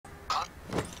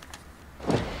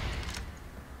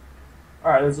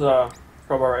Alright, there's a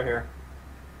crowbar right here.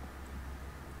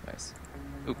 Nice.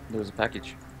 Oop, there's a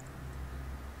package.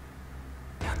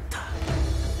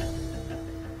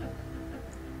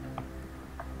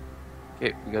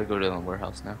 Okay, we gotta go to the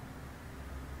warehouse now.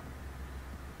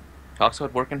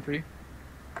 Coxwood working for you?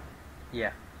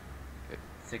 Yeah. Okay.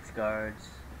 6 guards,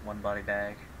 1 body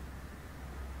bag,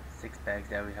 6 bags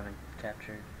that we haven't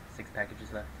captured, 6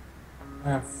 packages left.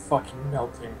 I am fucking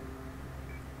melting.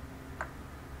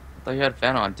 I thought you had a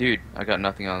fan on. Dude, I got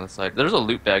nothing on the side. There's a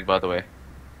loot bag, by the way.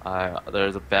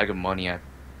 There's a bag of money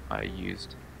I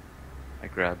used. I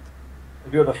grabbed. I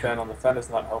do have the fan on. The fan is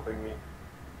not helping me.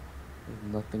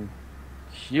 There's nothing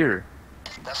here.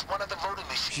 That's one of the voting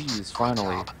machines. Jeez,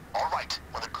 finally. All right,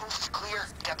 when the coast is clear,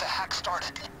 get the hack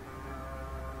started.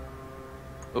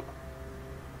 Oh.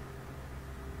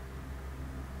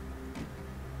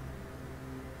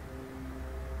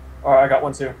 Alright, I got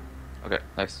one too. Okay,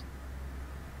 nice.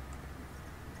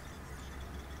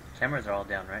 Cameras are all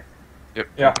down, right? Yep.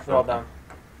 Yeah, they're all down.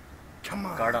 Come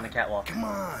on. Guard on the catwalk. Come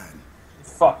on.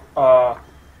 Fuck.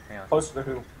 Hang on. Closer to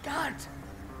who? God.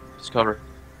 Just cover.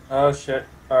 Oh shit.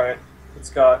 Alright. It's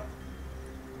got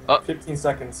Oh, 15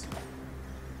 seconds.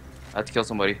 I have to kill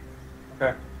somebody.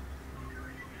 Okay.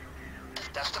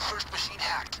 That's the first machine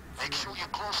hacked. Make sure you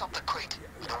close up the crate.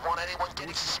 You don't want anyone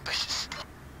getting suspicious.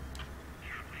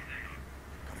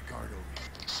 Got a guard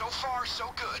over. So far,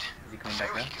 so good. Is he coming back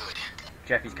Very now? good.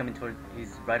 Jeff, he's coming toward.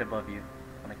 He's right above you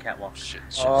on the catwalk. Shit,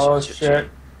 Oh shit.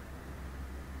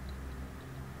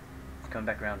 He's coming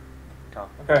back around.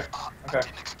 Top. Okay. I Okay.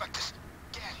 didn't expect this.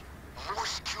 Gang, more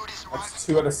security's That's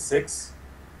arriving. 2 out of 6.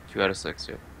 2 out of 6,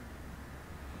 yep.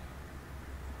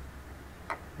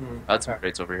 Hmm. That's some Okay.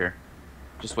 crates over here.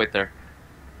 Just wait there.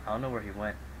 I don't know where he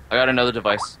went. I got another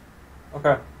device.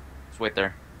 Okay. Just wait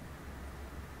there.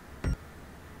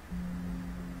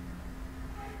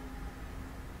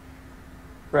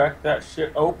 Crack that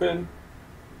shit open.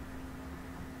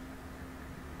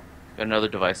 Got another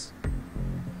device.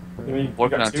 You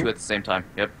Working got on 2 at the same time.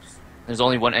 Yep. There's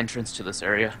only one entrance to this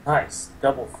area. Nice.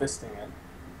 Double fisting it.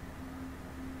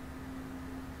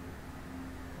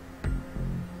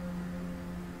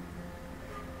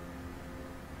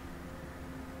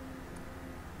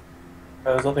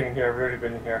 There's nothing in here. I've already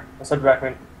been in here. Let's head back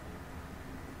in.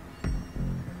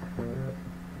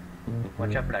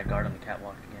 Watch out for that guard on the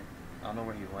catwalk again. I don't know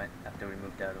where he went after we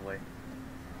moved out of the way.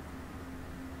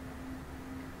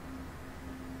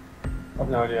 I have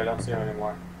no idea. I don't see him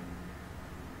anymore.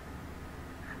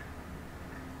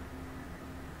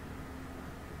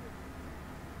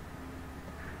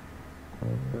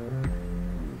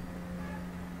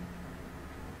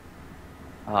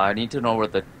 I need to know where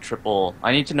the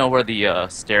I need to know where the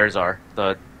stairs are.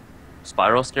 The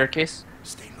spiral staircase.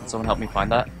 Can someone help me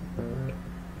find that?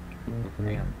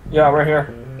 Hang on. Yeah, right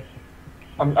here.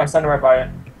 I'm standing right by it.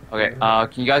 Okay.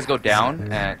 Can you guys go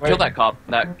down and kill Wait. that cop?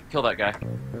 Kill that guy.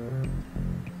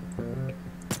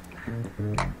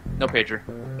 No pager.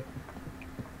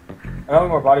 I have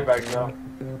more body bags though.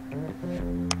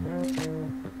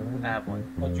 I have one.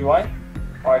 Oh, do I?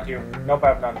 Oh, I do. Nope, I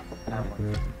have none. I have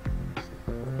one.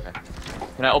 Okay.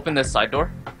 Can I open this side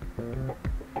door?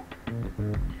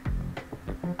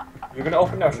 You're gonna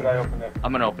open it or should I open it?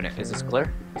 I'm gonna open it. Is this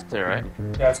clear? It's clear, right?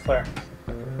 Yeah, it's clear.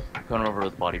 I'm going over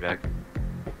with the body bag.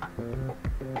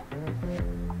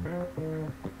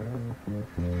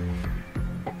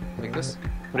 Like this.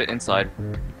 Put it inside,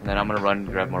 and then I'm gonna run and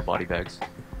grab more body bags.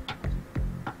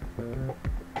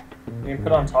 You can put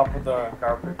it on top of the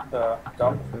garbage, the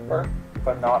dumper,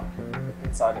 but not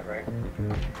inside it, right?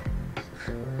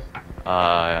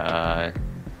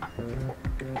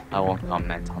 I won't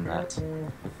comment on that.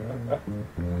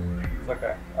 It's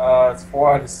okay. It's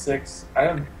 4 out of 6. I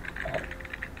don't. Where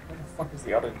the fuck is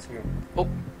the other 2? Oh,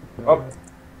 Oh.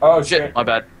 Oh shit, shit. my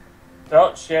bad.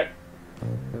 Oh shit.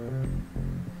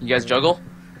 You guys juggle?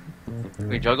 Can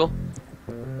we juggle?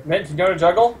 Mint, you know how to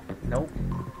juggle? Nope.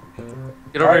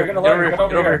 Get over Alright, here, you're get gonna over here, learn,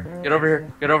 get over here, get over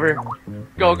here, get over here.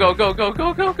 Go, go, go, go,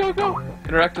 go, go, go, go.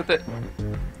 Interact with it.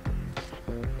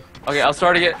 Okay, I'll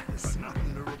start it.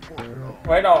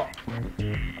 Wait, no.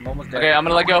 I'm almost dead. Okay, I'm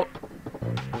gonna let go.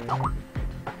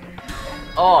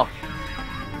 Oh.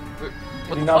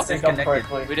 What Did the not fuck? sync up Disconnected.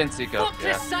 correctly. We didn't sync up,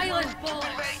 yeah. silent bullets!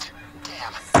 Wait.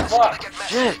 Damn. This is Fuck. gonna get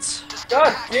messy. Shit!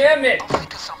 God damn it! I'll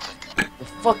think of something. The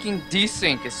fucking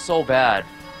desync is so bad.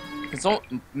 Can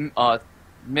someone,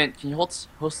 Mint, can you host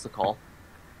the call?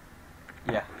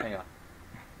 Yeah, hang on.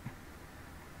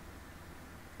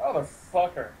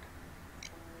 Motherfucker.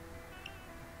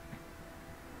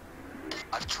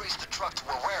 I've traced the truck to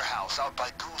a warehouse out by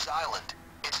Goose Island.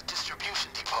 It's a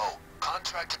distribution depot,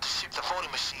 contracted to ship the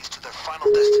voting machines to their final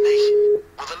destination.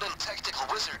 With a little technical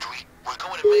wizardry, we're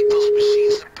going to make those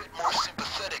machines a bit more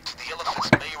sympathetic to the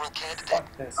elephant's mayoral candidate.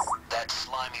 Fuck this. That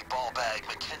slimy ball bag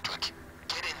McKendrick.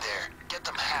 Get in there, get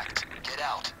them hacked, get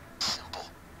out. Simple.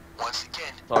 Once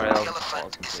again, Sorry, that the was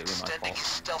elephant is completely my extending fault. his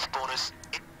stealth bonus.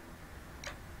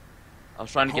 I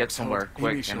was trying to get Hope so. somewhere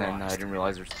quick, and then I Initialized. didn't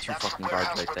realize there's two fucking guards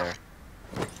right there.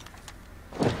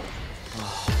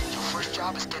 Your first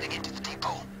job is getting into the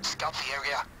depot. Scout the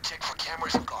area, check for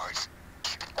cameras and guards.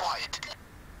 Keep it quiet.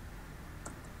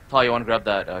 Paul, you want to grab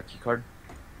that key card?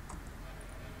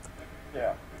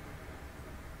 Yeah.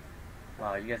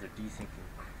 Wow, you guys are desyncing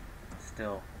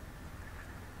still.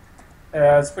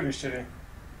 Yeah, it's pretty shitty.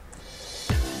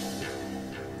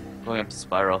 Going up to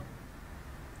Spiral.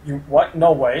 You what?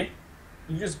 No way.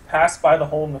 You just passed by the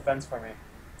hole in the fence for me.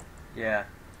 Yeah,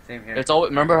 same here. It's always,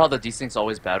 remember how the desync's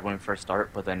always bad when we first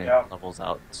start, but then it Yeah. levels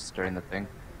out just during the thing.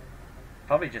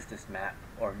 Probably just this map,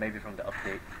 or maybe from the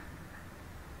update.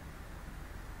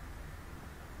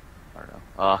 I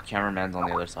don't know. Cameraman's on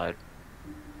the other side.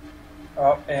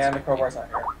 Oh, and the crowbar's not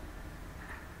here.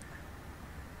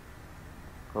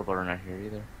 Crowbar not here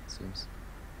either, it seems.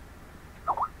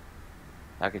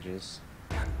 Packages.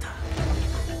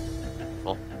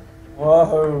 Full.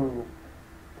 Whoa.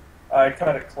 I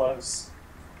cut it close.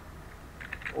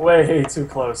 Way too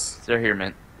close. They're here,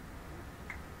 Mint.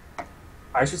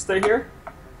 I should stay here?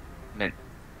 Mint.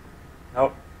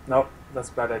 Nope. Nope. That's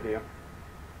a bad idea.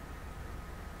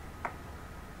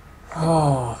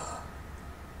 Oh.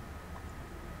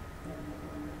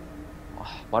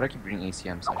 Why do I keep bringing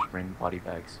ACMs? I should bring body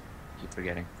bags. Keep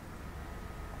forgetting.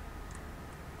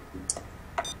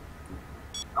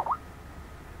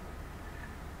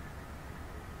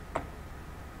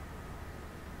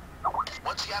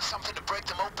 Once you have something to break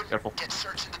them open, Careful. get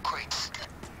searching the crates.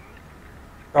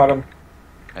 Got him.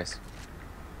 Nice.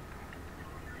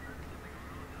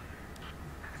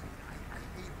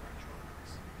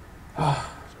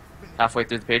 Halfway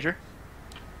through the pager.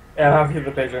 Yeah, I'll give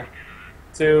the pager.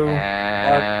 Two.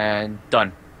 And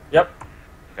done. Yep.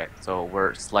 Okay, so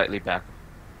we're slightly back.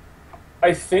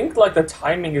 I think like the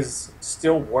timing is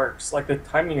still works. Like the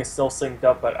timing is still synced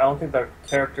up, but I don't think the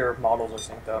character models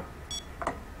are synced up.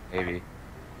 Maybe.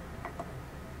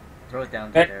 Throw it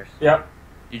down the stairs. Yep.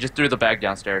 You just threw the bag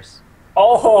downstairs.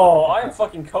 Oh, I am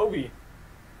fucking Kobe.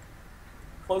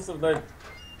 Close the lid.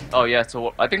 Oh yeah,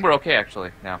 so I think we're okay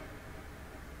actually now.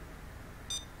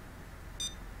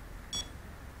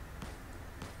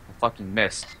 I fucking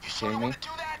missed. You You sure kidding me? want to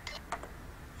do that?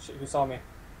 Shit, who saw me?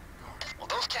 Well,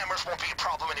 those cameras won't be a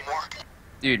problem anymore.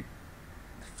 Dude,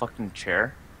 the fucking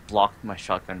chair blocked my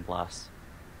shotgun blast.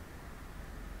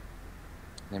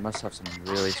 They must have some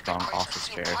really Those strong shipping crates office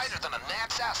seem chairs. tighter than a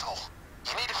gnat's asshole.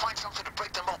 You need to find something to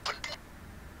break them open.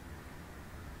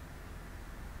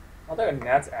 I think a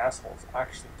gnat's asshole is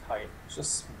actually tight. It's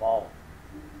just small.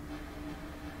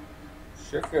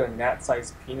 Sure, if you're a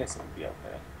gnat-sized penis, it would be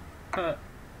okay.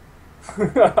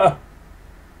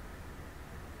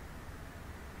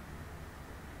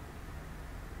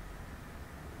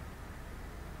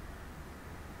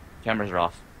 Cameras are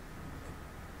off.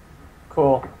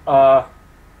 Cool. I'm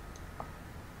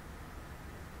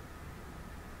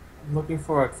looking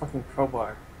for a fucking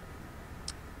crowbar.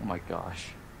 Oh my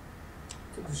gosh.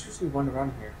 Dude, there's usually one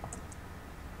around here.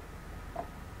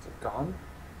 Is it gone?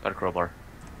 Got a crowbar.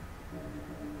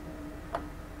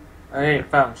 I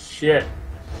ain't found shit.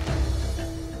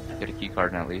 Get a key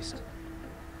card at least.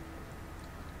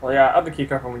 Well, yeah, I have the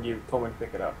keycard from when you told me to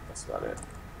pick it up. That's about it.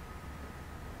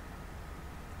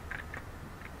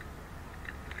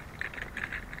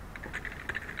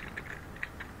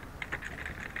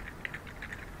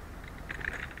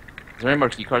 Is there any more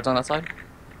key cards on that side?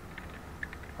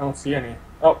 I don't see any.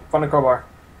 Oh, found a crowbar.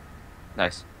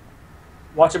 Nice.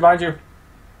 Watch it behind you.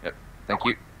 Yep. Thank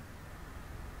you.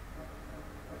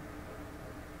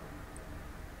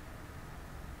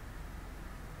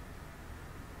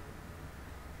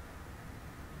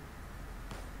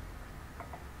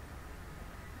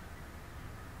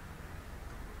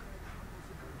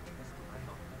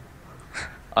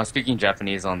 I'm speaking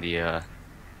Japanese on the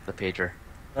pager,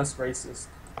 That's racist.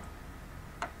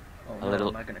 Oh A no, little-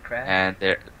 am I gonna crash? and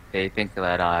they think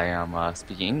that I am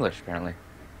speaking English apparently.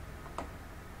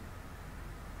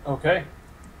 Okay.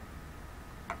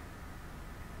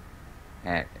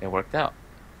 And it worked out.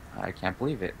 I can't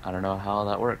believe it. I don't know how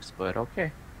that works, but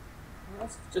okay.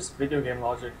 That's just video game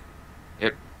logic.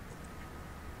 Yep.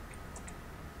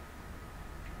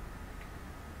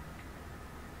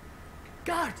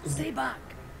 Guard, stay back.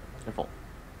 Careful.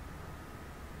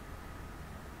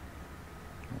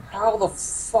 How the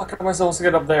fuck am I supposed to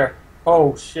get up there?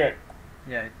 Oh shit.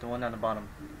 Yeah, the one on the bottom.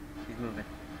 He's moving.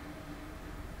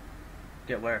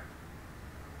 Get where?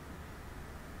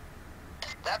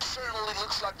 That certainly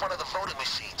looks like one of the voting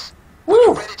machines.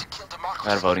 Woo! Ready to kill democracy.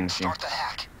 Got a voting machine. Start the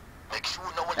hack. Make sure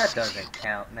no one That sees doesn't you.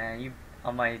 count, man. You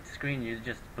on my screen, you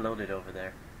just bloated over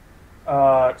there.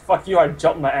 Fuck you, I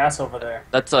jumped my ass over there.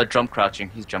 That's jump crouching.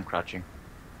 He's jump crouching.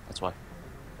 That's why.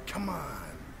 Come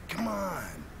on. Come on.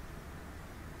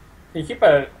 Can you keep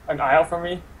an eye out for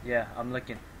me? Yeah, I'm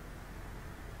looking.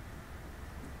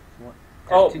 One,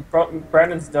 Oh, two.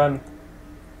 Brandon's done.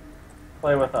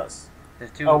 Play with us.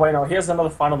 There's two. Oh wait, no, he has another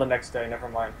final the next day, never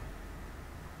mind.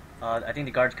 I think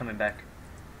the guard's coming back.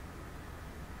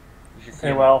 You should see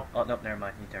Okay, him. well. Oh, no, never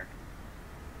mind. He turned.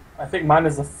 I think mine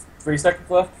is the 3 seconds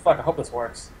left. Fuck, I hope this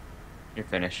works. You're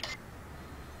finished.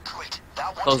 Great. That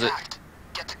one's Close it. hacked.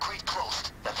 Get the crate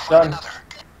closed. Then find Done. another.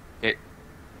 Okay.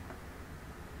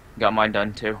 Got mine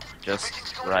done too. Just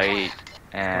Everything's going right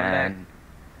to and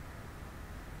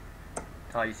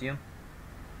Oh, you see him?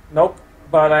 Nope,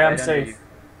 but I am Right under safe. you.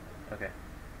 Okay.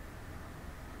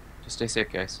 just stay safe,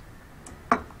 guys.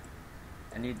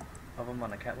 I need of them on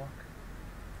the catwalk.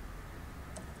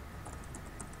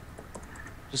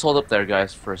 Just hold up there,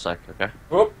 guys, for a sec, okay?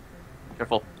 Whoop.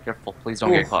 Careful, careful. Please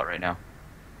don't get Oof. caught right now.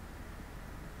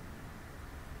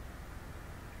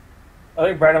 I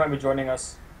think Brandon might be joining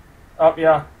us. Oh,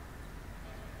 yeah.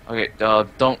 Okay, don't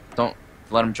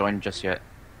let him join just yet.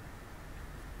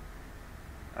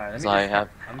 Alright, let me So I just. have-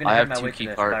 I'm gonna I head have my two way key to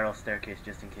the card- spiral staircase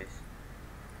just in case.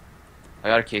 I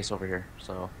got a case over here,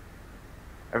 so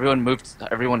everyone moved.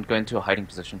 Everyone go into a hiding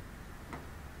position.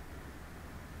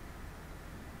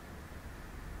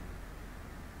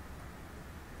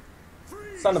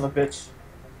 Son of a bitch.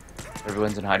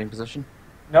 Everyone's in hiding position.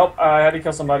 Nope, I had to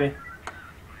kill somebody.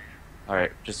 All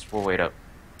right, just we'll wait up.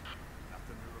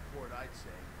 Nothing to report, I'd say.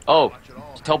 Oh, Watch it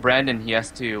all. tell Brandon he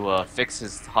has to fix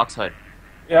his Hawk's HUD.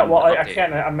 Yeah, well, I Update.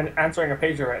 can't. I'm answering a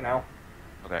pager right now.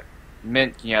 Okay.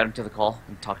 Mint, can you add him to the call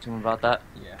and talk to him about that?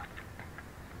 Yeah.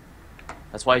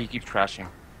 That's why he keeps crashing.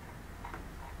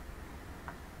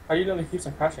 How do you know that he keeps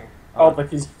on crashing? Oh, like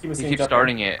he keeps He saying keeps jump in.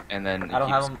 starting it and then I don't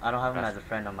keeps have him. I don't have him crashing. as a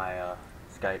friend on my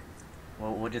Skype.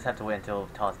 We'll just have to wait until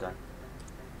Todd's done.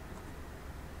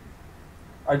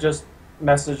 I just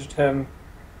messaged him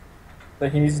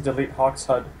that he needs to delete Hawk's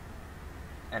HUD.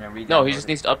 And then read. No, he just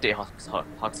needs to update Hawk's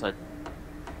HUD.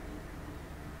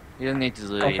 He doesn't need to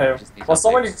delete. He Okay. just needs Well,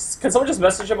 updates. can someone just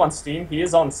message him on Steam? He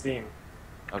is on Steam.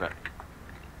 Okay.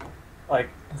 Like,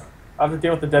 I have to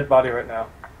deal with the dead body right now.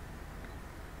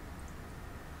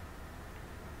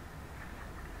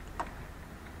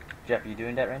 Jeff, you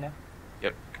doing that right now?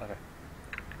 Yep. Okay.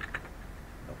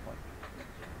 No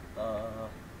point.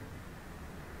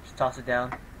 Just toss it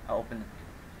down. I'll open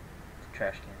the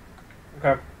trash can.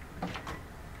 Okay.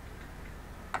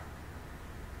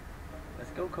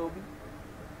 Let's go, Kobe.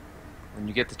 When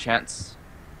you get the chance,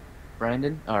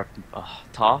 Brandon or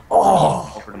Ta,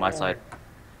 Oh! over to my side.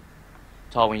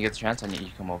 Ta, when you get the chance, I need you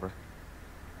to come over.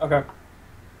 Okay.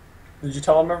 Did you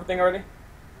tell him everything already?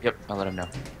 Yep, I'll let him know.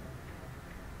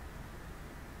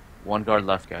 One guard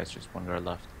left, guys. Just one guard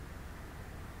left.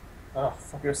 Oh,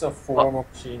 fuck yourself. 4 Oh. more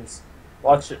machines.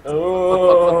 Watch it.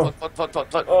 Oh,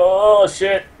 Fuck. oh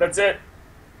shit. That's it.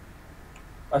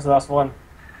 That's the last one.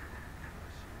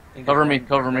 I think Cover there's me, one-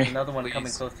 cover there's me, Another one please.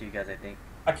 coming close to you guys, I think.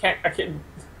 I can't.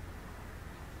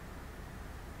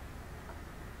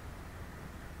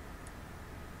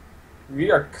 We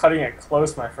are cutting it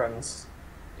close, my friends.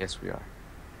 Yes, we are.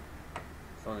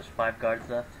 So there's 5 guards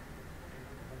left.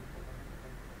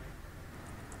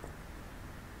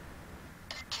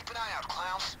 Keep an eye out,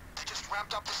 clowns. They just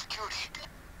ramped up the security.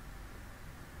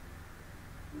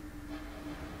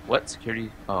 What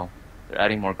security? Oh, they're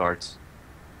adding more guards.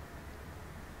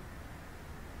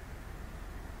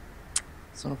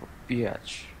 Son of a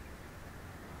bitch.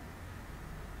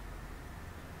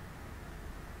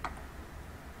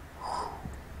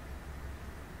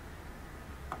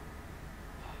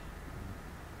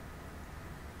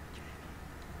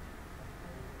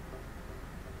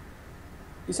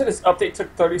 You said his update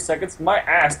took 30 seconds? My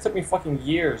ass took me fucking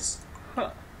years.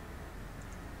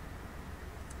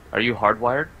 Are you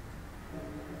hardwired?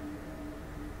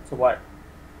 So what?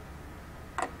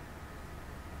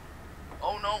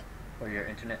 Oh no. Or your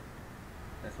internet.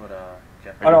 That's what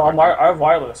Jeff. Oh no, I have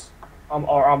wireless. I'm Yeah,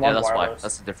 on that's why. wireless.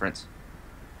 That's the difference.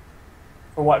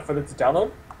 For what? For it to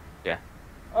download? Yeah.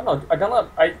 I don't know.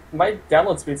 My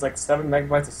download speed's like 7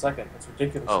 megabytes a second. It's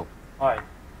ridiculous. Oh, High.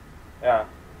 Yeah.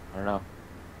 I don't know.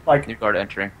 Like New guard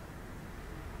entering.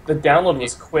 the download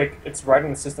was quick. It's writing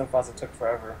the system files it took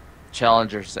forever.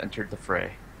 Challengers entered the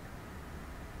fray.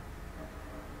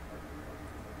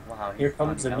 how he's Here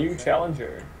comes on a the new outside.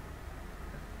 challenger.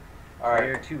 Alright.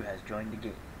 Player 2 has joined the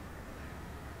game.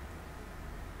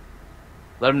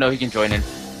 Let him know he can join in.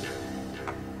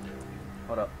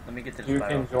 Hold up, let me get to the You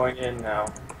spiral. can join in now.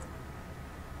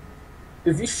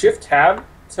 If you shift tab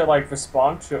to like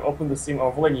respond to open the Steam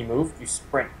overlay and you move, you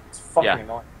sprint. It's fucking Yeah.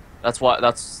 annoying. That's why.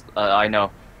 That's I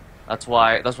know. That's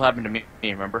why. That's what happened to me.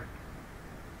 Remember?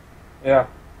 Yeah.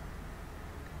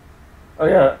 Oh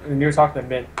yeah, and you were talking to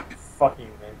Mint. Fucking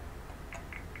Mint.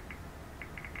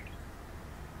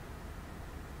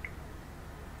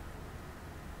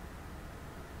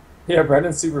 Yeah,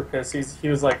 Brendan's super pissed. He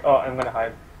was like, oh, I'm gonna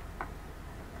hide.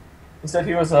 He said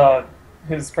he was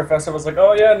his professor was like,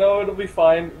 oh yeah, no, it'll be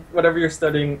fine. Whatever you're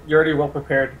studying, you're already well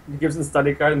prepared. He gives him the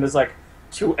study guide, and there's like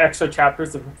 2 extra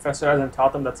chapters the professor hasn't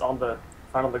taught them that's on the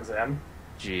final exam.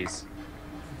 Jeez.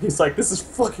 He's like, this is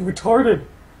fucking retarded.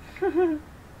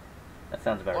 That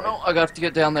sounds about Oh right. no! I have to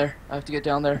get down there. I have to get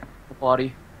down there. The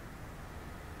body.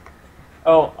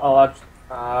 Oh,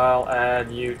 I'll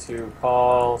add you to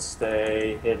call,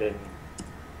 stay hidden,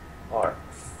 or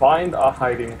find a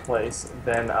hiding place.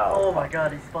 Then Oh I'll. my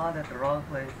god, he spawned at the wrong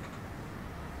place.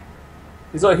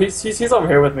 He's over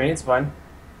here with me. It's fine.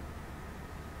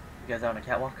 You guys out on a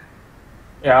catwalk?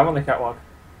 Yeah, I'm on the catwalk.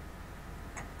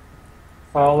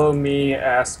 Follow me,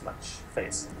 ass much.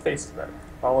 Face is better.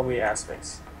 Follow me, ass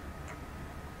face.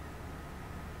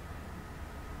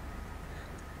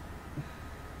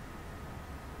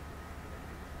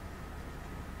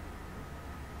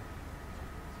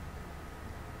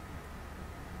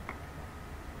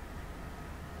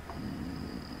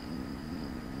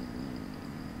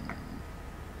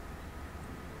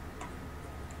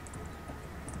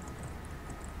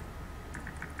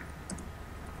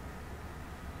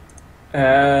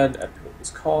 And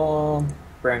let's call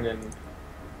Brandon.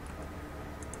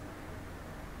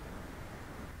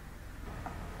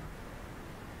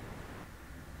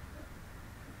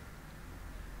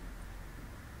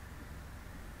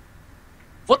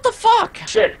 What the fuck?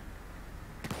 Shit.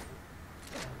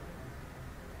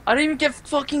 I didn't even get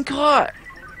fucking caught.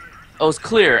 Oh, it was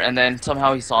clear, and then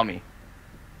somehow he saw me.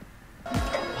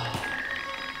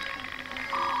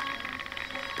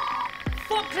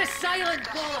 Fuck this silent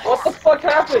bullet! What the fuck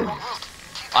happened?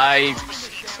 I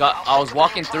was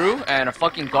walking through, and a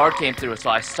fucking guard came through, so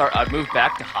I moved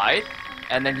back to hide,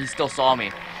 and then he still saw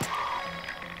me.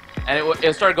 And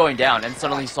it started going down, and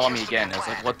suddenly he saw me again. I was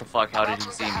like, what the fuck, how did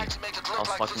he see me? I was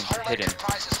fucking hidden.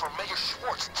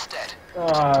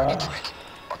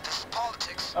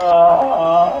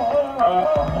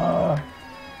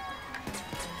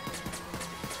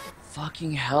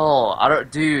 Fucking hell.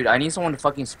 Dude, I need someone to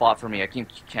fucking spot for me. I can't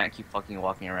keep fucking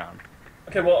walking around.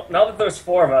 Okay, well, now that there's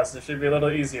 4 of us, it should be a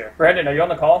little easier. Brandon, are you on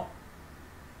the call?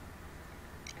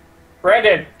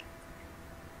 Brandon!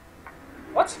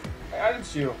 What? I added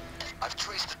you. I've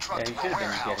traced the truck Yeah, to you a should've been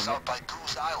warehouse getting out it. by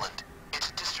Goose Island. It's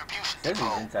a distribution Says he's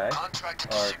depot, inside,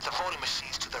 contracted to or ship the voting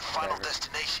machines to their final whatever.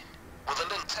 destination. With a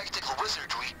little technical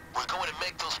wizardry, we're going to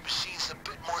make those machines a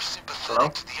bit more sympathetic Hello?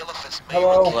 to the elephant's main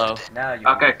Hello? Hello. Now you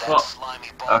Okay, That well, slimy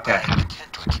ball okay. bag,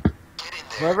 Kendrick. Get in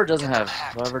there, Whoever doesn't get them have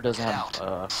hacked, get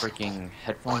out. freaking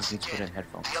headphones needs to put in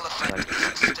headphones. The elephant Like,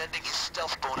 is extending his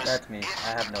stealth bonus. That's me. if I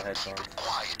have you no keep headphones. it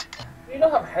quiet. You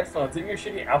don't have headphones. Didn't your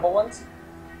shitty Apple ones?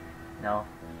 No,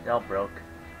 they all broke.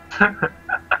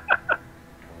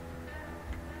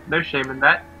 No shame in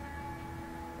that.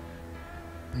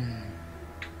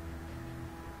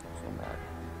 so mad.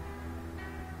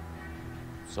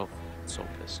 So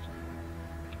pissed.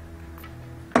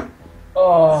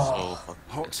 Oh. So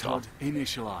fucking pissed Hotshot off.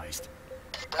 initialized.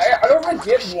 I don't really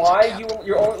get why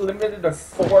you're only limited to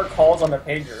 4 calls on the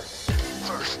pager.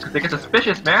 First, Cause they get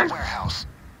suspicious, man. warehouse.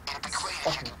 It'd be great if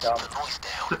you Fucking could dumb. keep the noise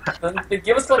down. Then they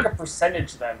give us like a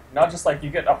percentage then, not just like you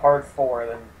get a hard 4,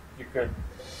 then you could.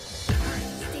 Stay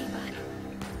by.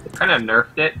 They kind of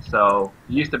nerfed it, so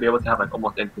you used to be able to have like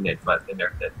almost infinite, but they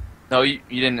nerfed it. No, you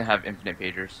didn't have infinite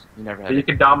pagers. You never So had you it.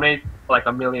 could dominate like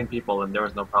a million people, and there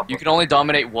was no problem. You could only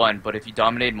dominate one, but if you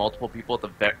dominate multiple people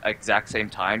at the exact same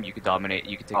time, you could dominate.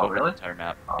 You could take Oh, over really? the entire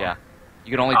map. Oh. Yeah,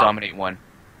 you can only Oh. dominate one.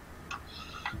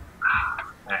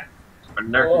 Man, they're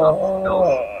nerfing off skills.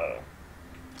 Oh.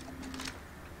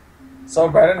 So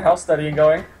Brandon, how's studying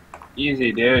going?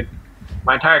 Easy, dude.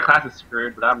 My entire class is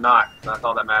screwed, but I'm not. So that's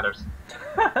all that matters.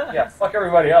 Yeah, fuck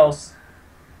everybody else.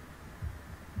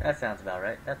 That sounds about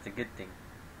right. That's a good thing.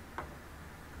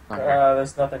 Not here.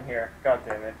 There's nothing here. God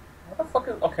damn it. What the fuck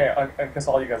is... Okay, I guess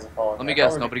all you guys are following. Let me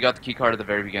guess. Nobody got the key card at the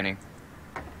very beginning.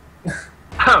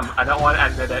 I don't want to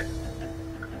admit it.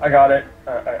 I got it.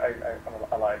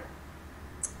 I lied.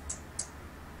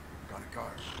 Got a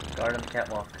car. Guard on the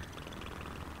catwalk.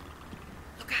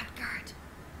 God, guard.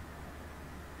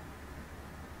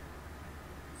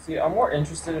 See, I'm more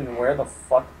interested in where the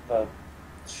fuck the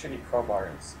shitty crowbar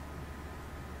is.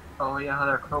 Oh yeah,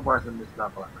 there are crowbars in this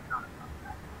level. I forgot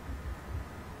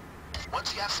about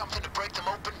Once you have something to break them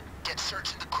open, get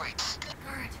searching the crates.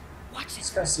 Guard, watch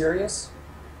This it. guy serious?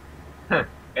 that.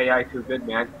 AI too good,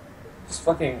 man. Just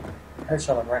fucking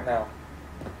headshot him right now.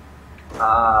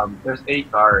 There's 8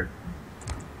 guards.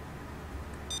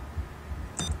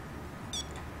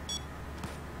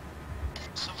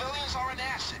 Civilians are an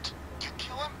asset. You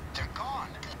kill them, they're gone.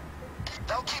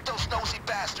 They'll keep those nosy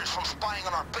bastards from spying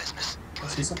on our business. I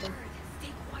see something? Guard,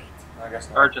 stay quiet. I guess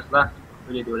not. Guard just left.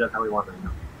 We need to do whatever how we want right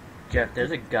now. Jeff,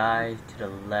 there's a guy to the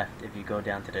left if you go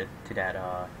down to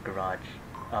that garage.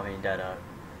 I mean that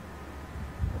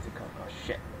what's it called? Oh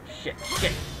shit.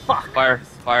 Fuck! Fire,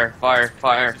 fire, fire,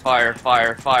 fire, fire, fire,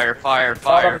 fire, fire, Got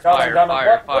fire, him, got him, fire, got him.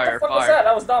 fire, What fire, the fuck was that? fire.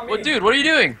 That was not me. Well, dude, what are you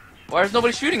doing? Why is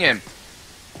nobody shooting him?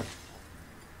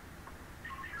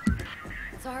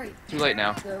 Sorry. Too late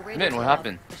now. The radio Min, what came off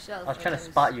happened? the shelf I was when trying to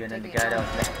spot you and then the guy that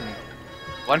was next to me.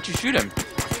 Why don't you shoot him?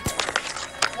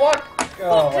 What?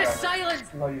 Oh, Fuck this whatever.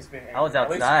 silence! No use being angry. I was At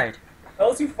least- outside. At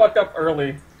least you fucked up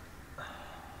early.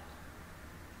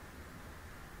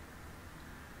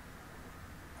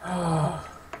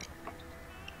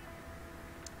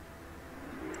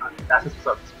 That's just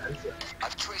so expensive.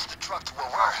 I've traced the truck to a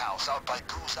warehouse out by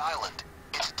Goose Island.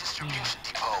 It's a distribution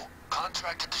depot,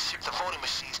 contracted to ship the voting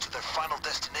machines to their final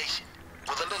destination.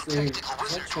 With a little See, technical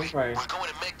let's wizardry, check my- we're going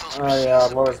to make those Oh, machines yeah,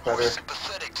 a Laura's bit more better.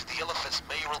 sympathetic to the elephant's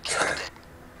mayoral candidate.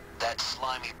 That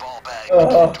slimy ball bag.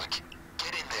 Ugh.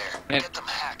 Get in there. Yeah. Get them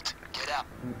hacked. Get out.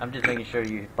 I'm just making sure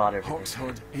you bought everything.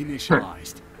 Hoxhood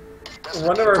initialized. That's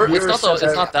One of what our It's viewers not, said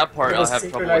it's not that part it I was have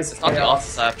trouble with. synchronized It's not the chaos.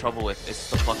 office I have trouble with. It's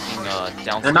the fucking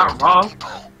downstairs. They're not wrong.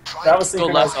 depot. Try That was to Go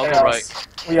synchronized left, I'll go chaos.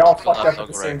 We all fucked left, up I'll at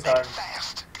the go same right. time.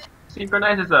 fast.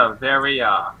 Synchronize is a very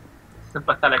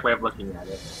sympathetic way of looking at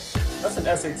it. That's an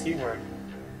SAT word.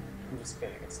 I'm just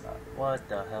kidding, it's not. What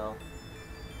the hell?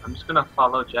 I'm just gonna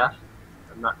follow Jeff.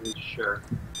 I'm not really sure.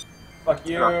 Fuck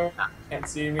you. Oh, Can't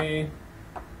see me.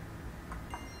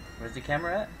 Where's the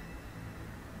camera at?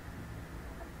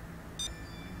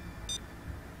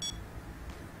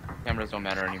 Cameras don't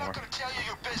matter I'm anymore. not gonna tell you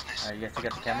your business. You guys but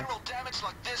got the camera? collateral damage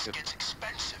like this Yep. gets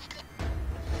expensive.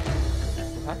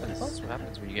 What happens? That's what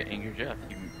happens when you get angry Jeff.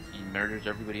 He murders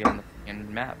everybody on the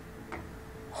map.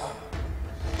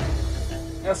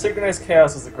 Yeah, synchronized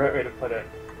chaos is a great way to put it.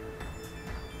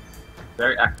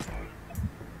 Very active.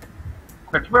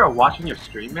 But you were watching your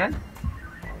stream, man?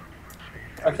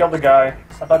 I killed a guy.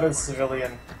 I thought it was a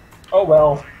civilian. Oh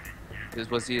well.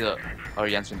 Was he the... Oh,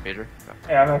 you answering pager? Okay.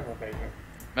 Yeah, I'm not gonna pay you.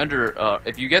 Remember,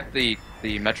 if you get the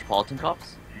Metropolitan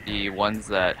cops, the ones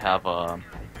that have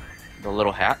the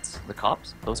little hats, the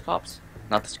cops, those cops,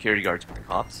 not the security guards, but the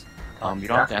cops, you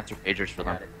don't have to answer pagers for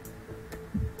them. Got it.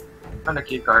 Find a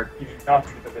key card. You do not do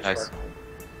the bitch Nice. work.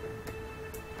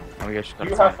 Oh, you guys should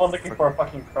You have fun looking for a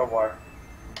fucking crowbar.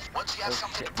 Once you have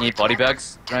something to Need break body them open,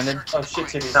 bags, get Brandon? searching Oh the shit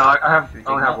crates. titties. No, I Should we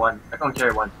only take have that? one. I can only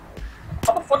carry one.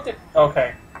 How the fuck did...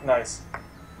 Okay, nice.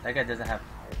 That guy doesn't have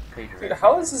pager. Dude,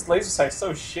 how is his laser sight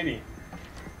so shitty?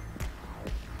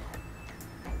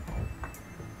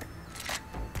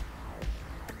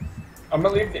 I'm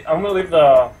gonna leave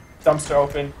the dumpster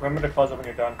open. Remember to close it when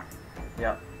you're done.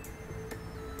 Yeah.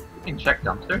 You can check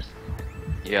dumpsters.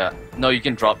 Yeah. No, you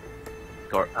can drop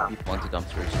Ah. people into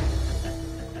dumpsters.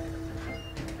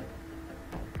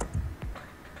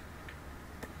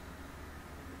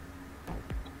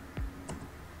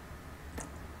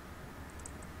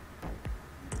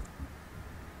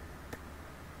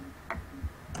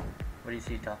 What do you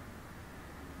see, Tom?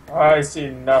 I see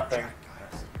nothing.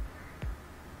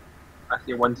 I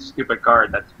see one stupid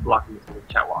guard that's blocking this little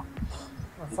catwalk.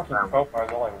 A fucking crowbar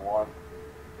is all I want.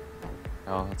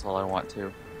 Oh, that's all I want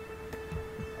too.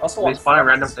 I also Do they want spawn in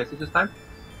random flags. places this time?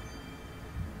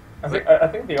 I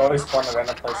think they always spawn in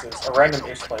random places, or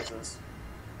random-ish places.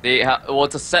 Well,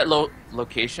 it's a set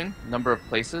location, number of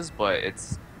places, but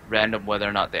it's random whether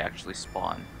or not they actually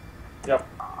spawn. Yep.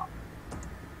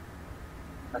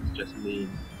 That's just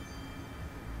mean.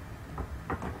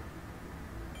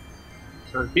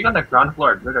 So being on the ground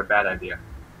floor is a good or bad idea?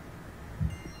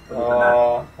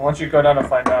 Why don't you go down and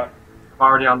find out? I'm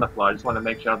already on the floor. I just want to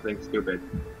make sure I'm doing stupid.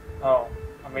 Oh,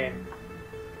 I mean,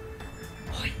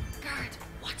 Oi, guard,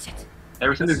 watch it.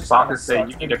 Ever since this these just kinda boxes say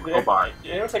sucks. you need a crowbar.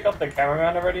 Did anyone take out the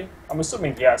cameraman already? I'm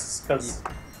assuming yes, because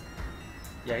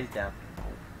Yeah, he's down.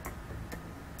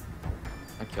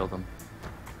 I killed him.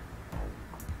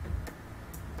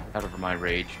 Out of my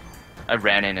rage. I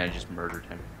ran in and I just murdered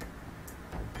him.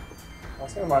 I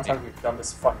think the amount of times we've done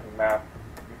this fucking map.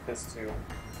 this too.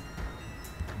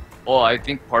 Well, I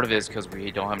think part of it is because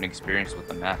we don't have any experience with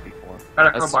the map before. Got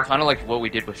a That's crowbar. kind of like what we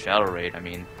did with Shadow Raid. I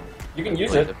mean, You can use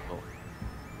really it. difficult.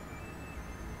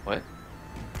 What?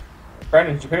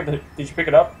 Brandon, did you pick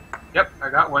it up? Yep, I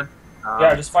got one.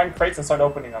 Yeah, just find crates and start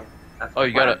opening them. that's Oh,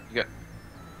 you fine. got.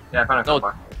 Yeah, I found a No.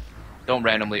 crowbar. Don't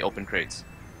randomly open crates.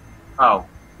 Oh.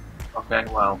 Okay,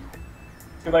 well.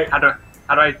 Too late. How do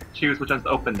I choose which one's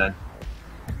open then?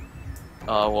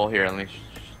 Well, here, let me.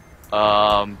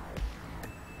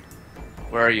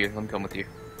 Where are you? Let me come with you.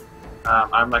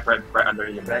 I'm like right under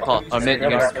you. Right. Call, There's Mint, you a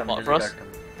gonna guard spot There's for a us? guard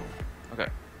coming.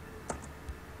 Okay.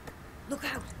 Look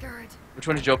out, guard. Which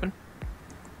one did you open?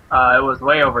 It was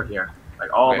way over here,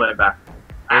 like all the Okay. way back.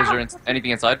 Is there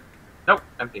anything inside? Nope,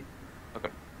 empty.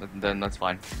 Then that's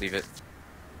fine. Leave it.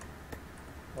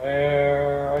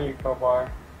 Where are you, crowbar?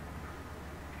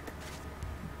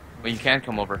 Well, you can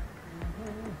come over.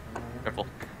 Careful.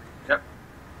 Yep.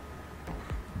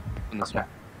 Open this Okay.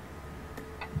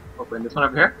 one. Open this one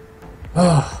over here.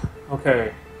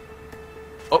 Okay.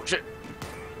 Oh shit!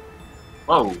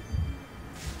 Whoa.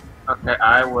 Okay,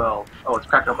 I will. Oh, it's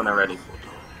cracked open already.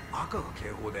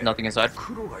 Nothing inside.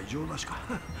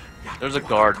 There's a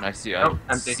guard, and I Oh,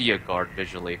 empty. see a guard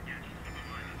visually.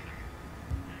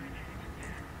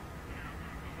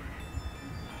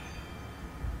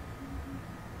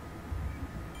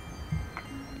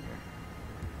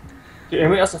 Did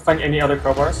anyone else find any other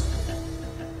crowbars?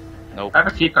 Nope. I have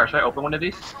a key card. Should I open one of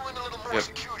these? Throw in a little more Yep.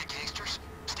 security, gangsters.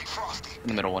 Stay frosty. In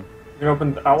the middle one. You gonna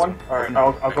open that one? Alright,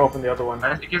 I'll go open the other one.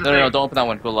 It gives No, me- don't open that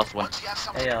one. Go left one. Once you have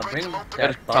something Hey, to break bring them open,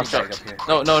 Gotta that body talk bag short. up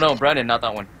here. No, Brandon, not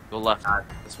that one. Go left. God.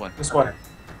 This one. This one.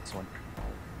 This one.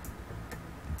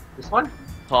 This one?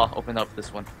 Paul, open up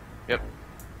this one. Yep.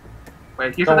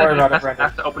 Wait, he Don't said worry that about it, I Brandon.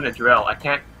 have to open a drill. I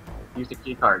can't use the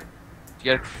key card.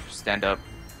 You gotta stand up.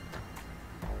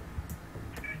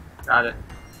 Got it.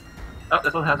 Oh,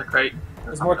 this one has a crate.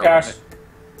 There's more cash.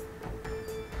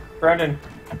 Brandon,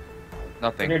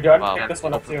 Nothing. when you're done, Wow. pick this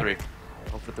one Oh up for too. 3.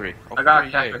 Oh for 3. Oh I for got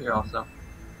 3, cash yay. right here also.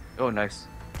 Oh, nice.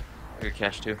 I got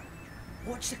cash too.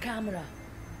 Watch the camera.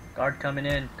 Guard coming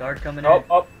in. Guard coming Oh, in.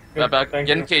 oh. Good, Back. thank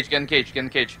Get in you. the cage. Get in the cage. Get in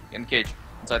the cage. Get in the cage.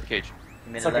 Inside the cage.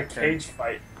 He made It's a like a left turn. cage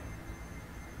fight.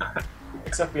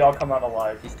 Except we all come out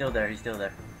alive. He's still there. He's still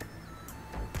there.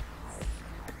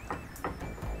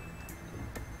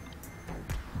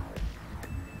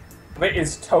 Wait,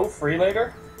 is tow free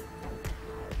later?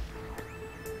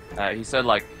 He said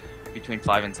like between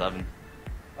 5 and 7.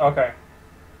 Okay.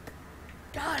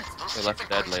 Guard. They left for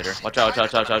dead later. Watch out!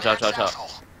 Watch out! Watch out! Watch out! Watch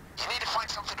out! You need to find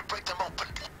something to break them open.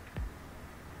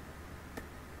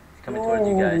 He's coming towards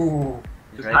you guys. Ooh.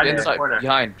 He's Just right hide Get in there. the inside. corner.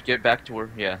 Behind. Get back to where.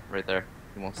 Yeah, right there.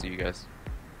 He won't see you guys.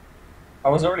 I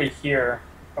was already here.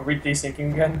 Are we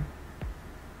desyncing again?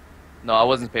 No, I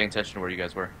wasn't paying attention to where you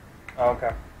guys were. Oh,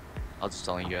 okay. I was just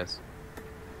telling you guys.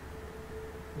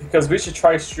 Because we should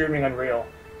try streaming Unreal.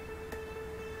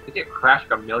 Did it crash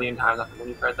like a million times after when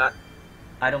you tried that?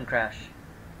 I don't crash.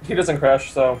 He doesn't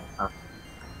crash, so...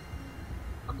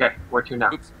 Okay, where to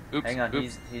now? Oops. Oops. Hang on.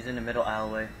 Oops. He's in the middle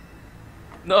alleyway.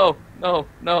 No! No!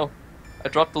 No! I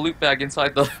dropped the loot bag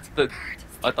inside the.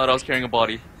 I thought I was carrying a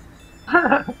body.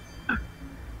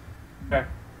 Okay.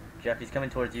 Jeff, he's coming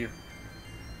towards you.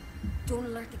 Don't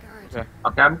alert the guard. Okay.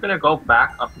 Okay, I'm gonna go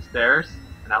back up the stairs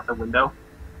and out the window.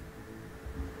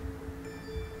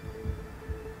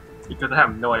 Because I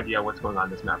have no idea what's going on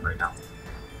this map right now.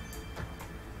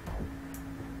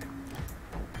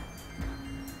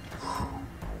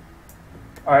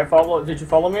 Alright, did you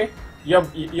follow me? You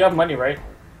have money, right?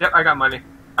 Yep, I got money.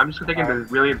 I'm just taking the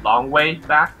really long way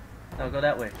back. No, go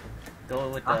that way. Go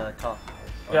with the top.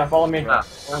 Yeah, follow me. Okay.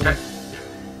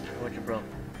 Go with your bro.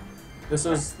 This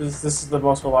is the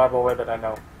most reliable way that I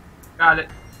know. Got it.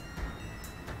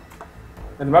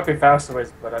 And there might be faster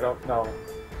ways, but I don't know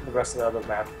the rest of the other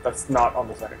map. That's not on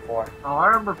the second floor. Oh, I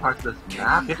remember parts of this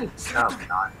map. It is oh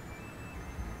god.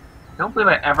 I don't believe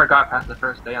I ever got past the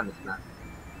first day on this map.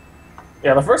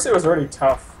 Yeah, the first day was already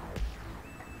tough.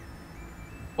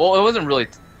 Well, it wasn't really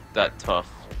that tough,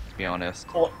 to be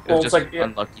honest. Well, It was it's just like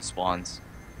unlucky spawns.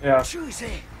 yeah. Well,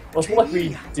 it's more like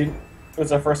we didn't. It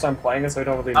was our first time playing it, so we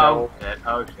don't really know. Oh shit,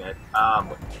 oh shit. I'm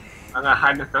gonna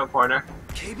hide in the front corner.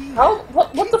 How?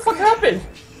 What the fuck happened?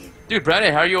 Dude,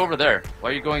 Brandon, how are you over there? Why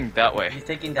are you going that way? He's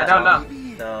taking I that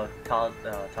don't the tall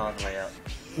way out.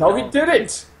 No, he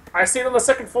didn't. I stayed on the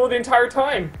second floor the entire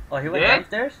time. Oh, he went Yeah?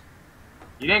 downstairs?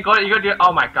 You didn't go, you go do,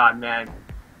 oh my god, man.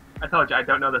 I told you, I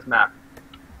don't know this map.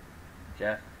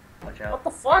 Jeff, watch What out.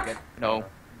 the fuck? Get- No, I'm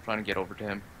trying to get over to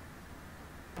him.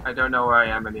 I don't know where I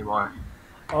am anymore.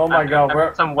 Oh my god, I'm where?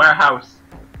 in some warehouse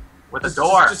with a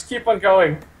door. Just keep on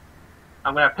going.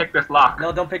 I'm gonna pick this lock.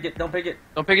 No, don't pick it. Don't pick it.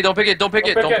 Don't pick it, don't pick it, don't pick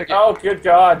it, don't pick it. Oh, good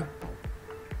God.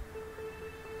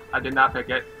 I did not pick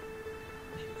it.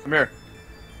 Come here.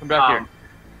 Come back here.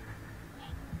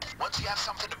 Once you have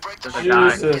something to break the There's a lock,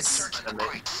 guy. Jesus. get searching the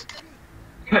crates.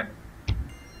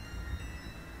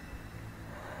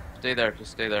 Stay there,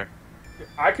 just stay there.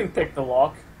 I can pick the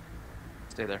lock.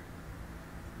 Stay there.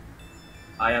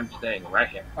 I am staying right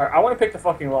here. Alright, I want to pick the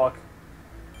fucking lock.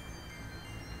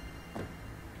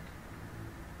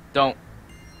 Don't.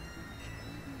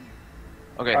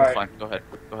 Okay, All that's right. fine. Go ahead.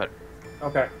 Go ahead.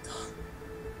 Okay.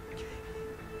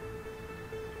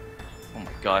 Oh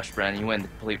my gosh, Brandon, you went the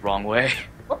complete wrong way.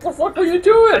 What the fuck were you I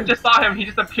doing? just saw him. He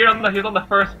just appeared on he was on the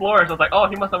first floor. So I was like, oh,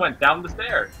 he must have went down the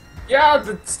stairs. Yeah,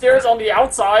 the stairs on the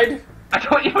outside. I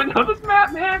don't even know this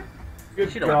map, man. Good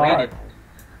Should've God. waited.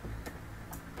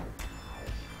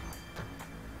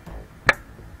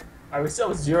 I still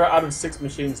have 0 out of 6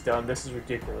 machines done. This is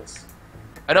ridiculous.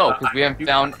 I know, because we haven't You-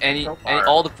 found so any. far.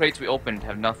 All the crates we opened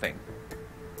have nothing.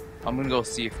 I'm gonna go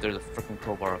see if there's a freaking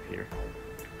crowbar up here.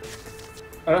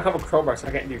 I don't have a crowbar, so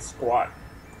I can't do squat.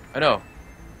 I know.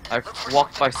 I've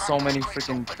walked by so many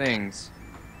freaking things.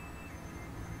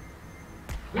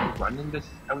 We run in this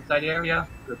outside area.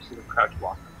 Go to the crouch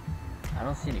walk. I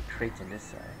don't see any crates in this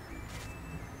side.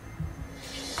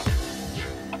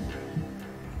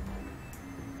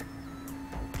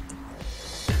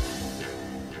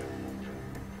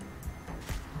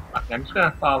 Okay, I'm just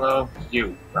gonna follow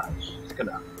you, Raj. Just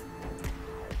gonna.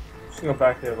 Just go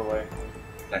back the other way.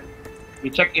 We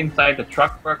check inside the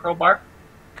truck for a crowbar.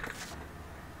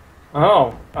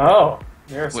 Oh, oh,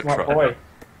 you're a What smart truck? boy.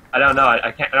 I don't know.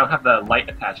 I can't. I don't have the light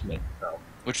attachment. So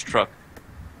Which truck?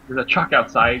 there's a truck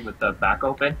outside with the back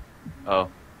open. Oh.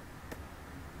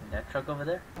 And that truck over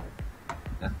there?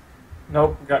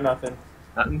 Nope, got nothing.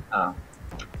 Nothing. Oh.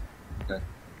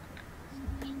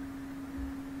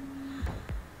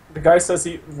 The guy says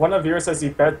one of yours says he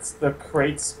bets the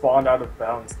crate spawned out of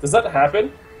bounds. Does that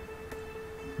happen?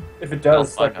 If it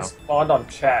does, I'll like, find it out. spawned on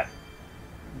chat.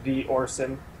 The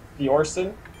Orson.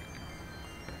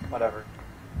 Whatever.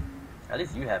 At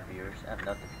least you have viewers. I have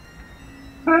nothing.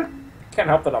 Can't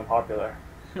help that I'm popular.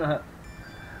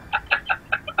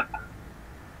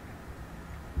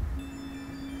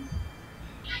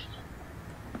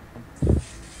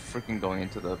 Freaking going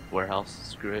into the warehouse.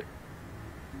 Screw it.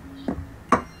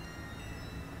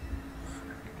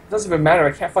 Doesn't even matter,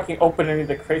 I can't fucking open any of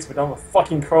the crates without a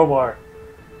fucking crowbar.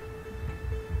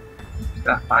 Just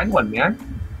gotta find one, man.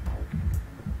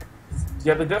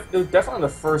 Yeah, they're definitely on the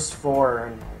first floor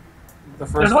and the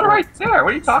first There's one floor. right there.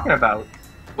 What are you talking about?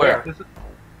 Where? This is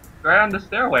right on the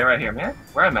stairway right here, man.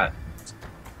 Where I'm at. What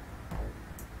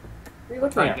are you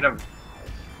looking Trying at? to get over.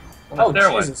 On the Oh,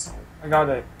 stairway. Jesus. I got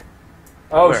it.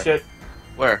 Oh, Where? shit.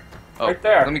 Where? Oh, Right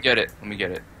there. Let me get it. Let me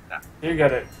get it. You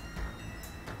get it.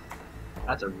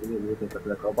 That's a really weird thing for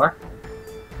the crowbar.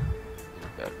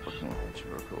 Bad fucking location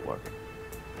for a crowbar.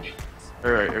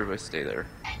 Alright, everybody stay there.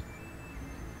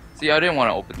 See, I didn't want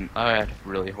to open. I had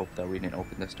really hoped that we didn't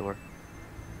open this door.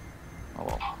 Oh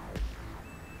well.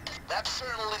 That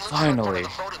certainly looks Finally.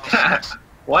 like one of the voting machines.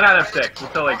 1 out of 6. We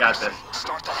totally got this.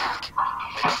 Start the hack.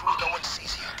 Make sure no one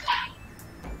sees you.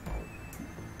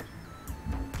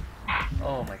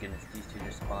 Oh my goodness, these two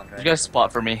just spawned right. You guys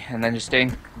spot for me, and then just stay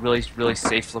in really, really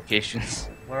safe locations.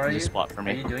 Where are you? Just spot for Are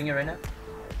me. you doing it right now?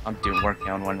 I'm working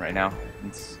on one right now.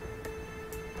 It's,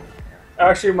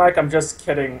 Actually, Mike, I'm just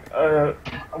kidding.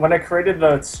 When I created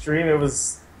the stream, it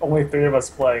was only 3 of us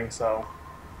playing, so...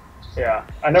 Yeah,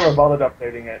 I never bothered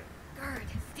updating it. Guard,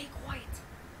 stay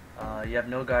quiet. You have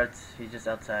no guards. He's just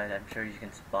outside. I'm sure you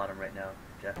can spot him right now,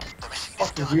 Jeff. The machine is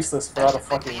Fucking done. useless without a Make the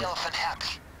fucking... elephant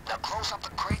happy. Now close up the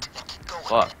crate and keep going.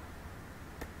 what?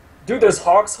 Dude, there's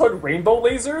Hawk's Hood rainbow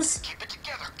lasers? Keep it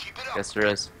together. Keep it up. Yes, there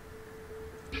is.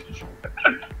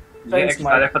 Thanks, you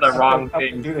Mike. excited for the I wrong can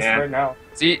thing, do this man. right now.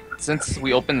 See, since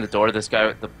we opened the door, this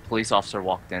guy, the police officer,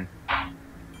 walked in.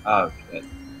 Oh shit.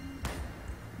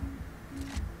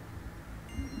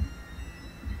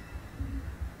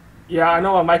 Yeah, I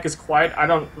know my mic is quiet. I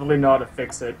don't really know how to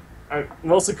fix it.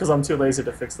 Mostly because I'm too lazy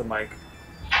to fix the mic.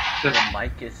 The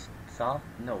mic is soft?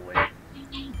 No way.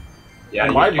 Yeah,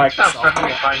 My you mic sound is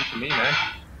perfectly off. fine to me, man.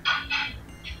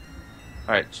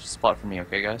 Alright, just spot for me,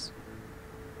 okay, guys?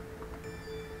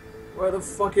 Where the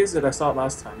fuck is it? I saw it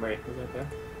last time. Wait, was that there?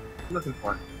 What are you looking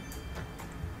for?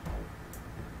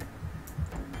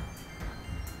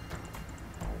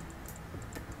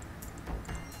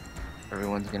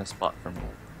 Everyone's gonna spot for me.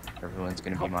 Everyone's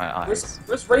gonna be my eyes.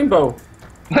 Where's Rainbow?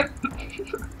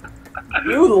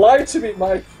 You lied to me,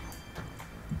 Mike.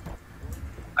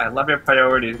 I love your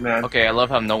priorities, man. Okay, I love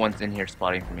how no one's in here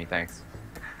spotting for me, thanks.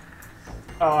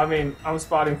 Oh, I mean, I'm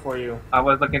spotting for you. I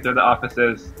was looking through the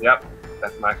offices. Yep,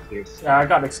 that's my excuse. Yeah, I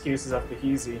got excuses up the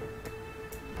easy.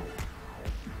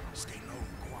 Stay low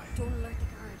and quiet. Don't alert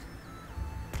the guard.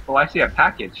 Oh, I see a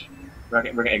package. We're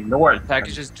gonna ignore it.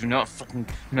 Packages do not fucking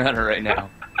matter right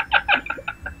now.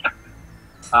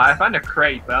 I found a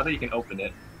crate, but I don't think you can open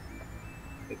it.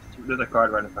 There's a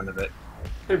card right in front of it.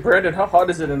 Hey, Brandon, how hot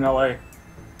is it in LA?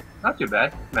 Not too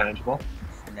bad. Manageable.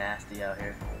 It's nasty out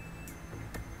here.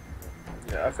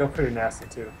 Yeah, I feel pretty nasty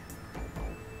too.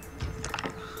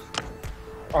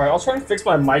 Alright, I'll try and fix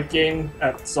my mic gain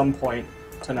at some point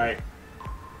tonight.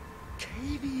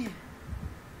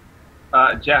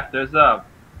 Jeff, there's a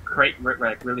crate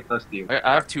right really close to you.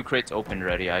 I have 2 crates open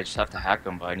already. I just have to hack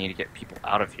them, but I need to get people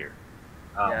out of here.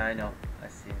 Oh. Yeah, I know. I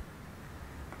see.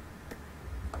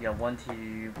 You got one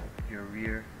to your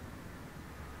rear.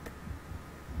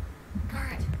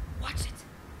 Guard, watch it.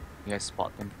 You guys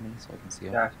spot them for me so I can see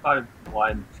them. Yeah, I spotted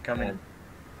one. It's coming. and-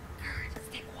 Guard,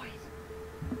 stay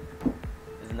quiet.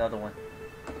 There's another one.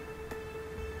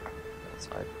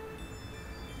 Outside.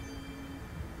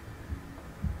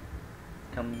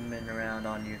 Coming around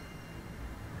on you.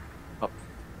 Oh,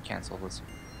 cancel this.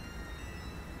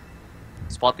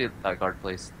 Spot that guard,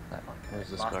 please. Where's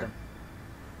this Lost guard? him.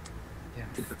 Yeah.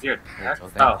 Disappeared. There you go, Oh,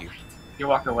 thank you. you're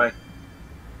walking away.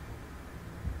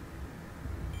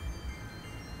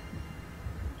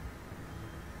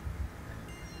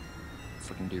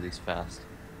 Fucking do these fast.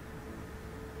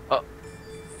 Oh,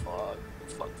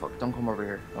 fuck! Don't come over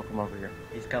here. Don't come over here.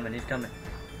 He's coming. He's coming.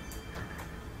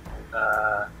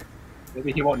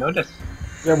 Maybe he won't notice.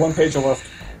 Yeah, one page left.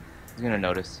 He's gonna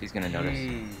notice. He's gonna notice.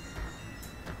 Jeez.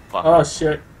 Fuck. Oh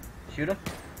shit. Shoot him.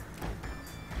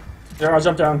 There, I'll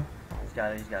jump down. He's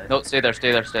got it. He's got it. No, stay there.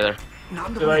 Stay there. Stay there.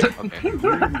 Too late. Okay.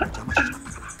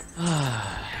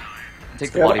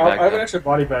 Take the Yeah, body I bag. have an then. extra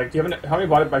body bag. Do you have how many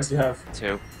body bags do you have?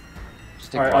 2.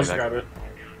 Just take Alright, the I'll body just bag. grab it.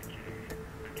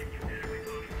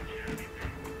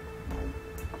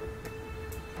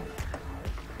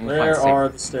 You can find Where safe- are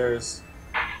the stairs?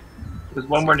 There's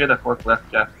one more near the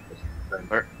forklift, Jeff.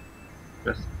 Where?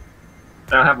 Just,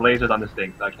 I don't have lasers on this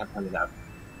thing, so I can't find it out.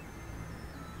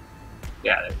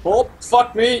 Yeah, there. Oh,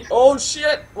 fuck me! Oh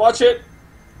shit! Watch it!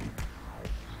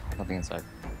 Nothing inside.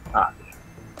 Ah,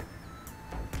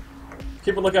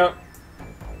 Keep a lookout.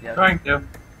 Yep. trying to.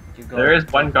 Keep going. There is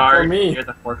one For guard me. near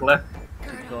the forklift.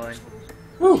 Keep going.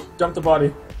 Whew! Dump the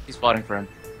body. He's spotting for him.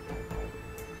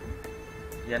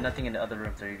 Yeah, nothing in the other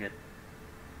rooms. Are you good?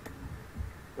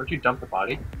 Where'd you dump the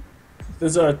body?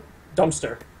 There's a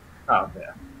dumpster. Oh,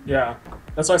 yeah. Yeah.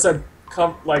 That's why I said,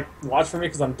 come, like, watch for me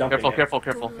because I'm dumping Careful, it. careful, Don't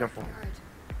careful, alert careful. the guard.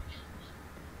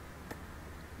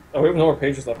 Oh, we have no more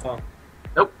pages left, huh?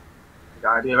 Nope.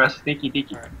 Gotta do the rest sneaky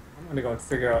deaky. Alright. I'm gonna go and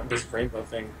figure out this rainbow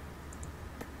thing.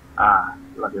 Ah,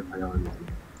 love your priorities.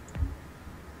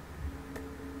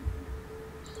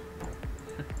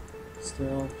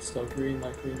 Still green,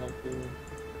 light green, light green.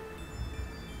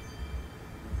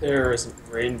 There isn't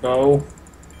rainbow.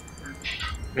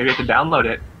 Maybe you have to download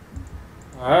it.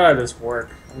 Ah, this work.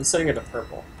 I'm setting it to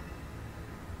purple.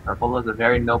 Purple is a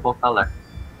very noble color.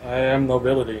 I am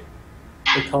nobility.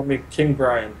 They call me King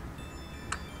Brian.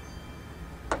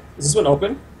 Is this one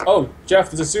open? Oh,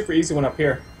 Jeff, there's a super easy one up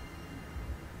here.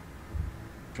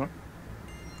 Which one?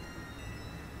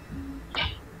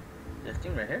 This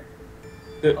thing right here?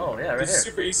 The- Oh, yeah, right it's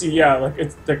here. super easy, yeah. Like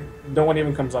it's like no one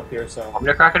even comes up here, so Want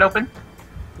me to crack it open?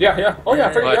 yeah. Oh yeah,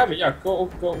 I forgot you What? have it. Yeah, go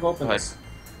open Go ahead. this.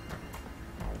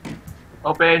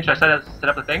 Open. Should I set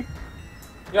up the thing?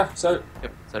 Yeah, so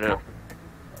Yep, set it up.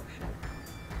 Oh, shit.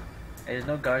 Hey, there's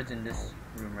no guards in this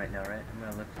room right now, right? I'm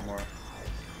gonna look for more.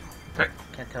 Okay.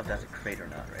 Can't tell if that's a crate or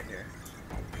not right here.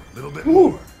 A little bit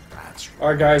Ooh. more. That's right. all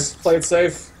right, guys, play it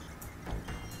safe.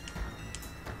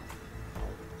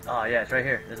 Oh, yeah, it's right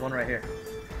here. There's one right here.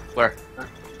 Where?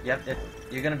 Yep,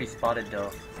 you're gonna be spotted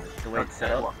though. The way it's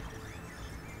set up.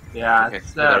 Yeah, Okay,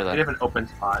 it's go there a then. different open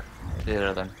spot. Stay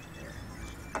there then.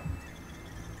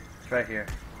 It's right here.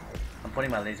 I'm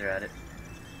pointing my laser at it.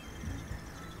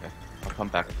 Okay, I'll come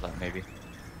back with that maybe.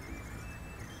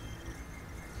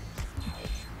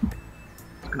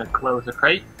 Just gonna close the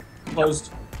crate.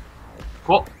 Closed.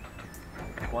 Cool.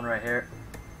 One right here.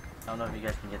 I don't know if you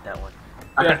guys can get that one.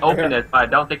 I Yeah, can open okay. it, but I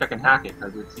don't think I can hack it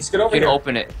because it's. Just get over You can here.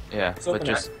 open it, yeah, Just but open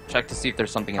just check to see if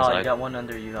there's something Oh, you inside. got one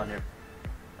under you on your.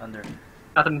 Under.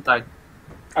 Nothing inside.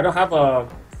 I don't have a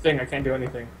thing. I can't do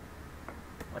anything.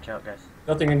 Watch out, guys.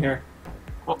 Nothing in here.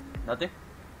 Nothing?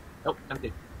 Nope,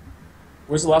 empty.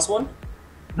 Where's the last one?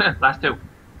 Last two.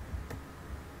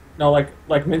 No,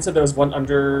 like Min said, there was one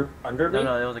under me.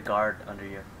 No, there was a guard under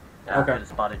you. Yeah. Okay. Could have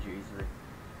spotted you easily.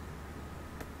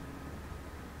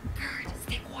 Guard,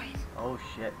 stay Oh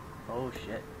shit. Oh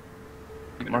shit.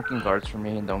 Keep marking guards for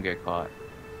me and don't get caught.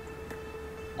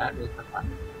 That is the fun.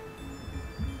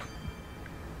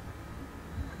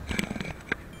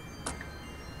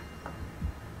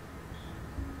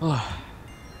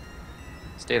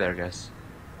 Stay there, guys.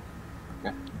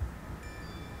 Okay.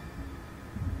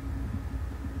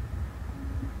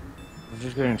 I'm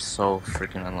just getting so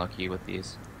freaking unlucky with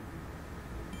these.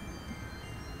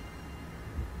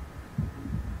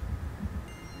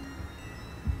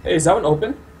 Hey, is that one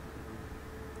open?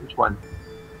 Which one?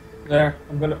 There.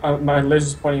 I'm gonna. My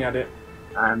laser's pointing at it.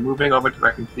 I'm moving over to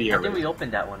where I can see I think already. we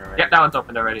opened that one already. Yeah, that one's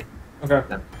opened already. Okay.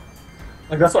 Yeah.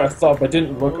 Like that's what I thought, but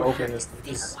didn't look Oh, open. shit.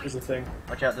 Is the thing.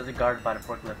 Watch out, there's a guard by the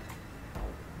forklift.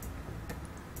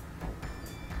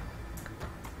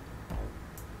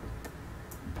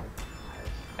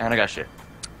 And I got shit.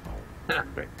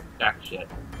 Great. Jack shit.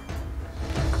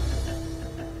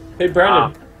 Hey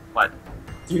Brandon, What?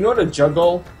 do you know how to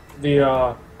juggle the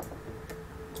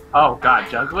Oh god,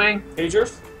 juggling?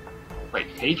 pagers? Wait,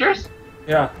 pagers?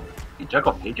 Yeah. You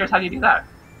juggle pagers? How do you do that?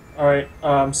 All right.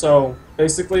 So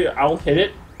basically, I'll hit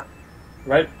it.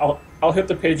 Right. I'll hit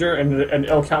the pager and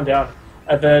it'll count down,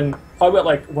 and then probably about,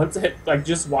 like once it hit, like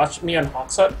just watch me on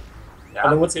Hawk's Hut, Yeah.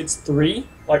 and then once it's 3,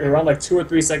 like around like 2 or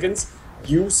 3 seconds,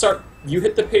 you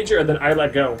hit the pager and then I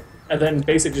let go, and then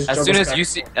basically just As juggles soon as back. you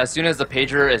see, as soon as the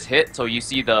pager is hit, so you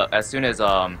see the, as soon as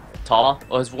Tall,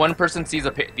 well, as one person sees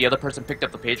the other person picked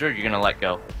up the pager, you're gonna let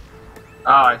go.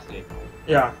 Oh, I see.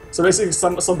 Yeah. So basically,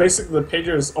 the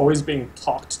pager is always being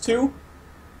talked to.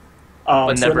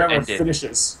 But so never it never ended.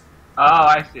 finishes. Oh,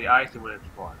 I see. I see what it's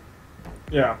for.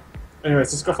 Yeah.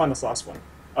 Anyways, let's go find this last one.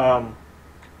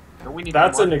 Don't we need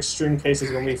That's one in more? extreme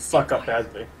cases when we fuck up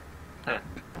badly.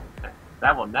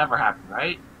 That will never happen,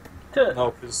 right?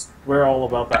 No, because we're all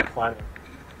about that planning.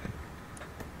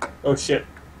 Oh shit.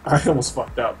 I almost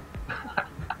fucked up.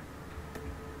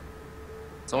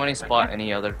 Someone spot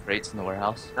any other crates in the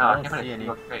warehouse? No, I I don't can't see any.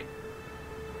 look great.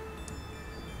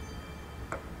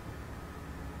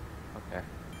 Okay.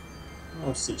 I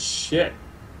don't see shit.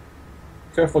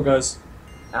 Careful, guys.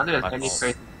 Now there's My any fault.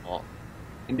 crazy. Fault.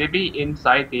 Can they be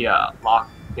inside the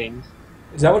locked things?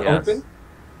 Is that one Yes. open?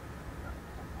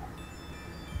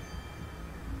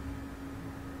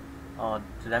 Oh,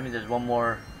 so that means there's one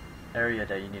more area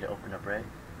that you need to open up, right?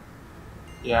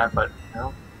 Yeah, but I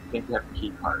don't think they have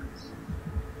key cards.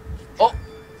 Did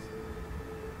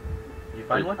you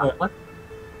find one? What?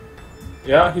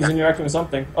 Yeah, he's interacting with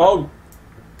something. Oh!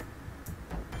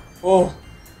 Oh!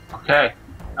 Okay.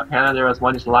 Apparently there was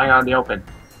one just lying out in the open.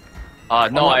 No,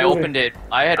 I'm not I moving. opened it.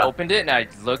 I had opened it and I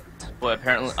looked, but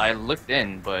apparently I looked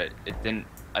in, but it didn't.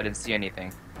 I didn't see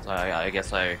anything. So I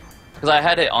guess because I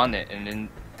had it on it and didn't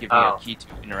give me Oh. a key to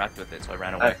interact with it, so I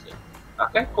ran away. I see.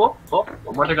 Okay, cool.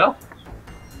 One more to go.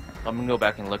 I'm gonna go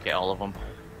back and look at all of them.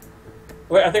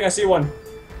 Wait, I think I see one.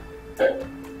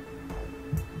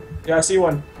 Yeah, I see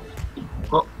one.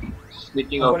 Cool.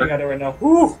 Sneaking I'm over. pointing at it right now.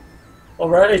 Woo!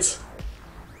 Alright.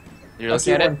 You're I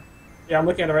see looking at it? one. Yeah, I'm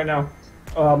looking at it right now.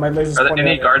 My laser's Are there pointing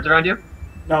any at it. guards around you?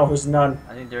 No, there's none.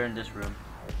 I think they're in this room.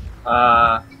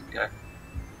 Okay.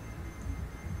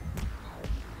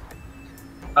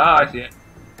 Oh, I see it.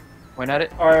 Point at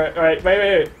it. Alright,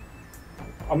 wait.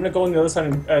 I'm gonna go on the other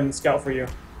side and scout for you.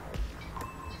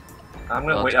 I'm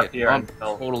gonna About wait to up get- here I'm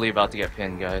until. totally about to get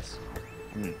pinned, guys.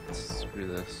 Screw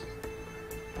this.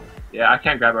 Yeah, I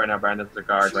can't grab it right now, Brandon. There's a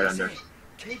guard right under.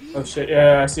 Oh shit,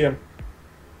 yeah, I see him.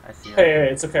 I see him. Hey,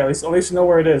 it's okay, at least you know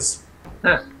where it is.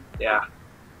 Yeah.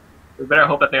 We better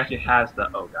hope that thing actually has the.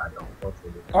 Oh god, don't say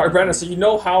this. Alright, Brandon, so you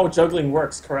know how juggling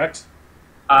works, correct?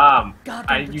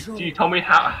 You told me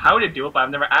how to do it, but I've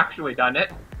never actually done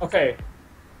it. Okay.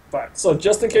 But, so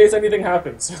just in case anything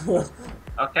happens.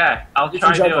 Okay, I'll You try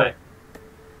can to do juggle. it.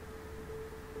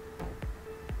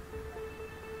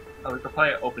 Oh, we could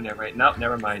probably open it right. Nope,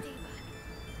 never mind.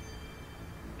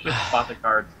 Just spot the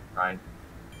guards. Fine.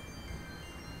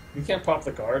 You can't pop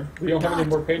the guard. We don't have any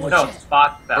more pages. No,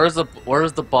 spot them.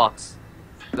 Where's the box?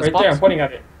 This Right box? there, I'm pointing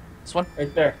at it. This one?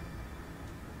 Right there.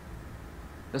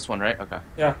 This one, right? Okay.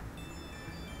 Yeah.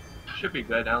 Should be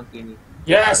good. I don't see any.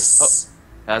 Yes!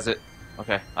 Has it?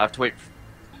 Okay. I have to wait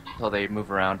until they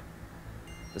move around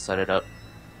to set it up.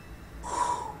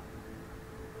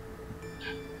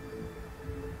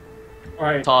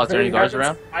 Alright. Todd, is if there any anything guards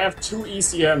happens, I have 2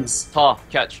 ECMs. Tall,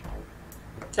 catch.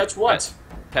 Catch what?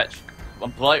 Catch.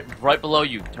 I'm right below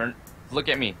you. Turn. Look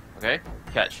at me. Okay.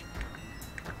 Catch.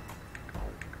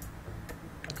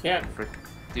 I can't.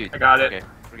 Dude. I got it. Okay.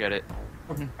 Forget it.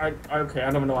 Okay, I don't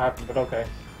even know what happened, but okay.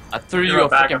 I threw Threw you a a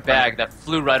bag freaking of bag that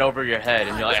flew right over your head,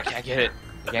 and you're like, I can't get it.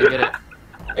 I can't get it.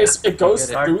 It goes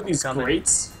Get it. through these Coming.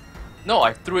 grates. No,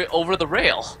 I threw it over the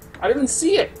rail. I didn't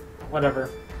see it. Whatever.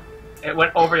 It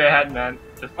went over your head, man.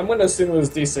 Just I'm gonna assume it was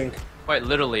desync. Quite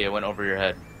literally, it went over your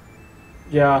head.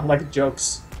 Yeah, like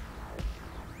jokes.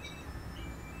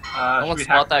 Someone should we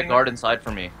spot hack that thing? guard inside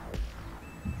for me.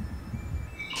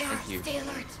 Garrett, you. stay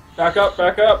alert. Back up,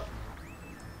 back up.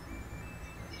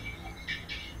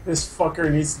 This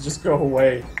fucker needs to just go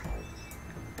away.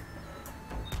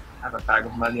 I have a bag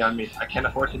of money on me. I can't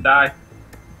afford to die.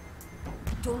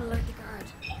 Don't alert the guard.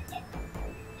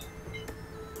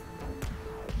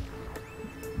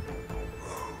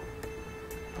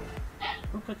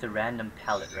 Who puts a random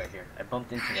pallet right here? I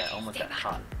bumped into that, almost got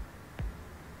caught.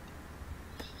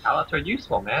 Pallets are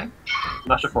useful, man. I'm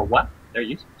not sure for what. They're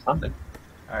useful for something.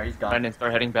 Alright, he's gone. Brendan,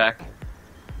 start heading back.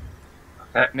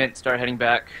 Okay. Mint, start heading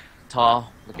back. Ta,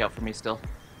 look out for me still.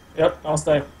 Yep, I'll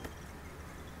stay.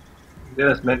 Do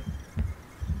this, Mint.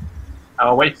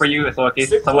 I'll wait for you so in case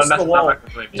Stick someone close to the messes up. wall. I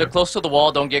can blame you. Stick close to the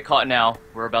wall, don't get caught now.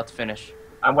 We're about to finish.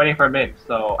 I'm waiting for Mint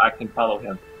so I can follow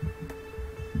him.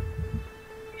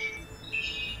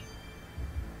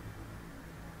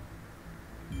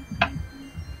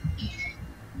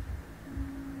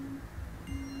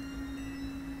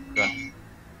 Done.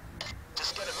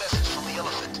 Just get a message from the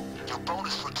elephant. Your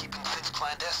bonus for keeping things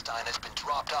clandestine has been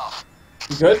dropped off.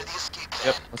 You good? The escape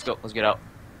plan. Yep, let's go. Let's get out.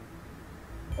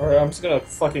 Alright, I'm just gonna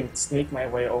fucking sneak my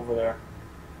way over there.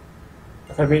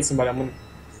 If I meet somebody, I'm gonna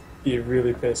be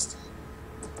really pissed.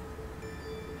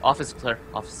 Office is clear.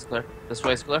 Office is clear. This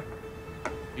way is clear.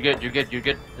 You good, you're good, you're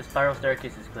good. The spiral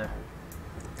staircase is clear.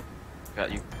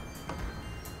 Got you.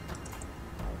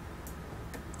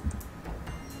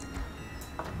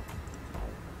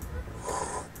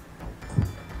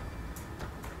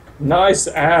 Nice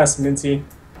ass, Minty.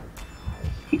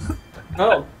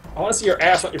 No, I wanna see your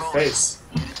ass, not your face.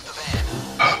 Get into the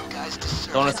van. Guys, to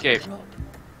search. Don't escape.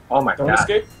 Oh my Don't god.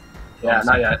 escape? Yeah,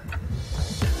 not yet. This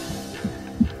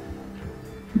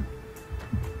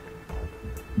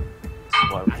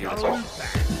is why we do this all.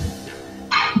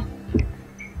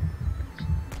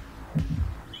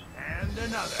 And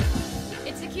another.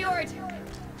 It's secured.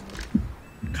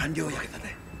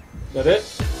 That it?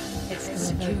 It's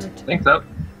secured. I think so.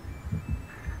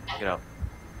 Get out.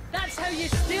 That's how you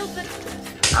steal the.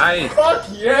 Nice. Fuck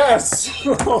yes!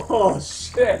 Oh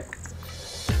shit!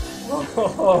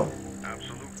 Oh,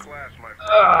 Absolute class, my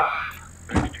friend. Ugh.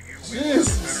 Thanks to you, we will have a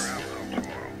Jesus. better outcome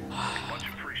tomorrow. Much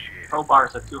appreciated.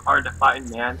 Crowbars are too hard to find,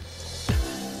 man.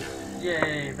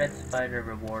 Yay, red spider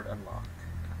reward unlocked.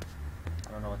 I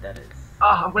don't know what that is.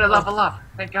 Oh, I'm gonna level up.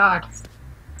 Thank God.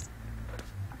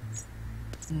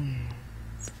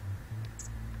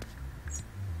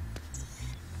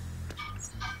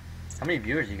 How many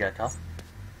viewers you got, Top?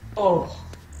 oh,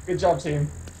 good job, team.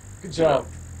 Good job.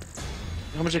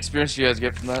 How much experience do you guys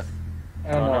get from that?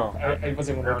 I don't Oh, know. no. I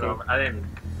wasn't I even don't know. looking. I didn't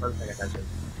even pay attention.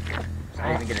 I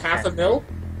didn't even get a Half a chance. mil?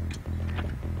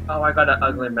 Oh, I got an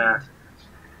ugly mask.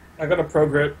 I got a pro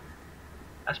grip.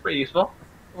 That's pretty useful.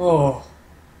 Oh,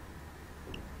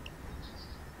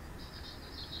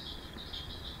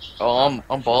 Oh,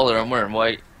 I'm baller. I'm wearing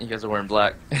white. You guys are wearing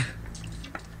black.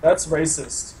 that's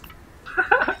racist.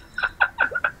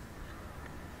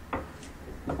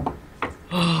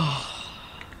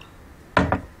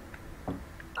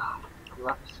 I'm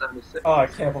left 76. Oh, I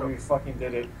can't believe we fucking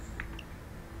did it.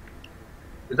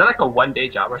 Is that like a 1-day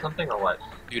job or something, or what?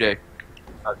 2 day.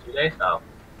 Oh, 2 days? Oh.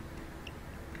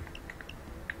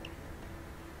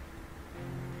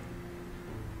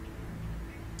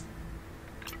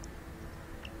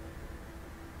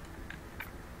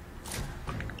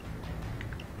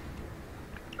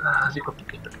 Let's equip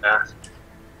the mask.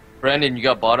 Brandon, you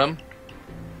got bottom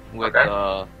with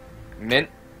Okay. Mint,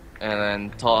 and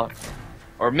then top.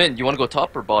 Or Mint, you want to go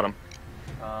top or bottom?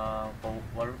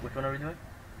 Which one are we doing?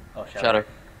 Oh, Shadow.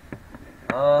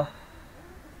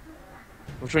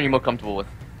 Which one are you more comfortable with?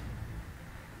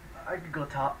 I could go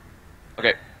top.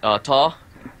 Okay,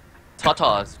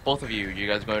 Tatas, both of you. You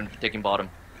guys going taking bottom.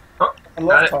 Oh, I got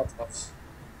love it. top tops.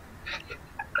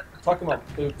 Talking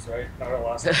about boobs, right? Not our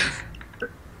last names.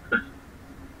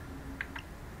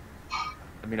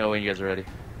 Let me know when you guys are ready.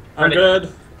 I'm Ready.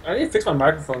 good. I need to fix my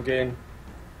microphone gain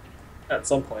at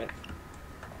some point.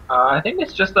 I think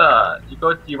it's just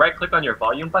you right click on your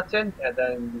volume button and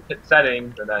then you hit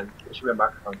settings and then it should be a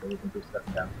microphone so you can boost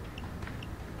stuff down.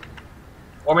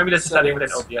 Or maybe there's a setting within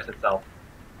Settings. OBS itself.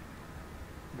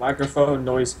 Microphone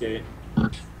noise gate.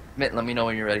 Mint, let me know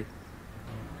when you're ready.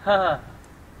 Haha.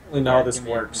 Only know how Yeah, this give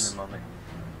me a- works. give me a moment.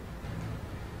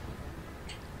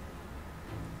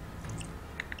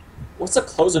 What's a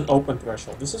close and open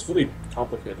threshold? This is really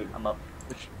complicated. I'm up.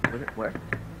 Which, where?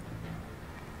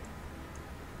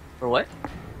 For what?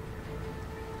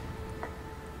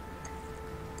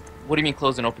 What do you mean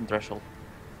close and open threshold?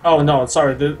 Oh no,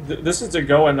 sorry. This is to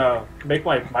go and make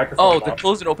my microphone. Oh, the loud.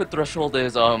 close and open threshold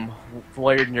is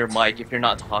wired in your mic if you're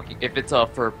not talking. If it's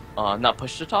for not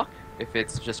push to talk, if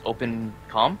it's just open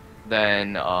comm,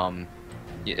 then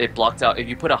it blocks out. If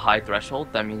you put a high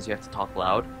threshold, that means you have to talk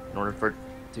loud in order for it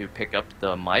to pick up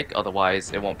the mic.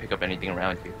 Otherwise, it won't pick up anything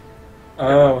around you.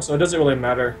 Oh, so it doesn't really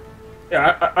matter.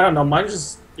 Yeah, I don't know. Mine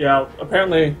just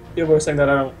apparently people are saying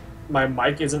that my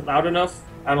mic isn't loud enough.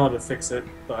 I don't know how to fix it,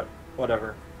 but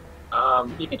whatever.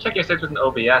 You can check your settings with an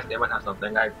OBS. They might have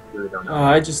something. I really don't know.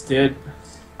 I just did.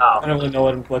 I Oh, don't really know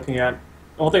what I'm looking at.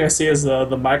 The only thing I see is the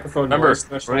microphone Remember, noise we're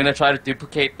threshold. gonna try to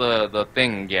duplicate the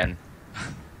thing again.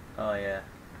 Oh yeah.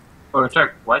 or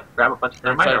check what? Grab a bunch of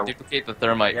We're thermite. gonna try Or... to duplicate the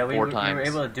thermite Yeah, we 4 were times.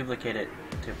 able to duplicate it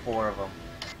to 4 of them.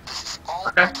 This is all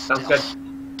Okay, sounds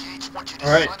good. Gage wants you to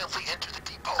Alright. silently enter the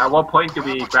depot. At what point do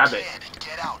we what grab you it? can and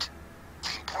get out.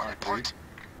 The important part,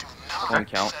 do Won't not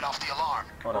count. set off the alarm.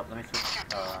 Hold up, let me If switch. you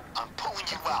do, I'm pulling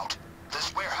you out.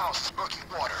 This warehouse is murky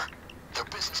water. Their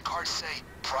business cards say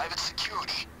private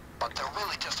security, but they're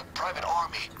really just a private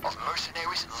army of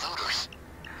mercenaries and looters.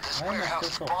 This Why am I warehouse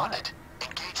is still so hot? bonded,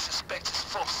 and Gage suspects it's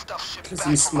full of stuff shipped 'Cause back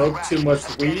you from smoke Iraq, too much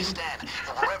weed? Afghanistan, and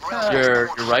wherever else Your the your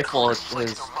border rifle covers his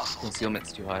legs or muscles.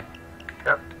 concealment's too high.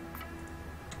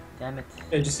 Damn it.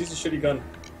 Hey, just use a shitty gun.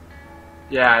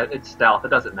 Yeah, it's stealth. It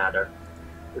doesn't matter.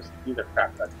 Just use a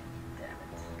crap gun.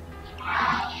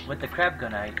 Damn it. With the crab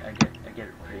gun, I get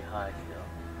it pretty high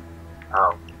still.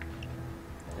 Oh.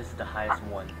 This is the highest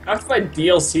one. I have to buy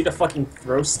DLC to fucking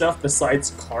throw stuff besides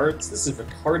cards. This is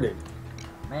retarded.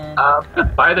 Man.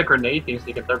 Just buy the grenade thing so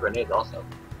you can throw grenades also.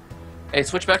 Hey,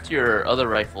 switch back to your other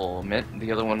rifle, Mint.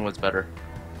 The other one was better.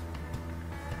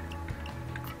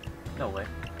 No way.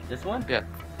 This one? Yeah.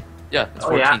 Yeah, it's Oh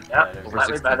 14. yeah, yeah, Better. Over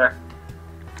slightly 16. better.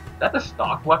 Is that the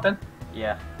stock weapon?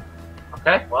 Yeah.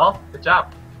 Okay, well, good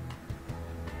job.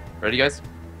 Ready, guys?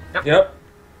 Yep.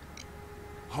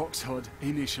 Hox HUD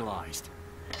initialized.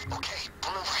 Okay,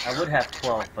 pull over I here. would have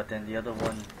 12, but then the other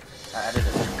one, I added a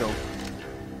scope.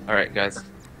 Alright, guys.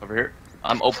 Over here.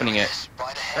 I'm opening it.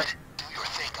 Right ahead. Do your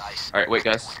thing, guys. Alright, wait,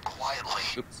 guys. Quietly.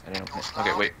 Oops, I didn't open Goes it. Okay,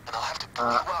 loud, wait. And I'll have to pull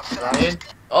you out fast. Ryan?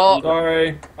 Oh!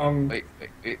 Sorry. Wait.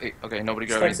 Okay, nobody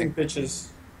grab Expecting anything. bitches.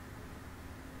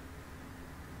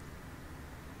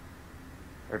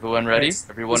 Everyone ready? Thanks.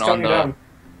 Everyone Who's on counting the... down?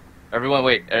 Everyone,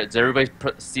 wait. Does everybody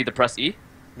see the press E?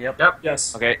 Yep. Yep,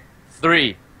 Yes. Okay.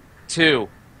 3, 2,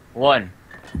 1.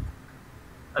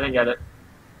 I didn't get it.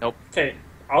 Okay.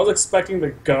 I was expecting to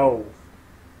go.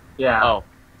 Yeah, Oh,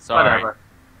 sorry. whatever.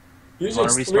 Usually Wanna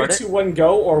it's restart 3, it? 2, 1,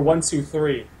 go, or 1, 2,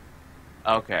 3.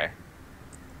 Okay.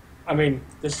 I mean,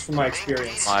 this is from my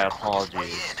experience. My Way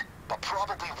apologies. in, but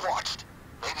probably watched.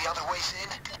 Maybe other ways in.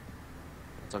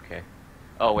 It's okay.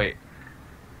 Oh, wait.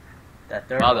 That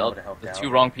third Wow, one would have the helped out. 2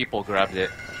 wrong people grabbed it.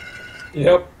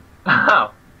 Yep.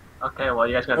 Oh. Okay, well,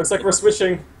 you guys got Looks like we're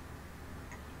switching.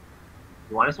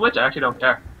 You want to switch? I actually don't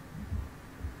care.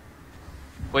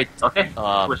 Wait, Okay.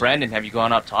 Switch. Brandon, have you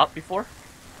gone up top before?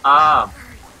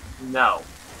 No.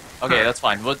 Okay, that's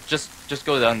fine. We'll just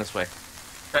go down this way.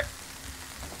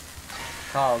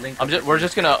 Carl, link. We're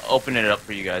just gonna open it up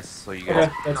for you guys, so you guys.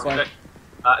 Okay, that's fine.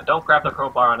 Don't grab the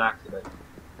crowbar on accident.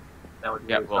 That would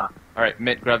be Yeah. really Well. tough. All right,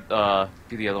 Mitt, grab.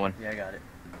 Do the other one. Yeah, I got it.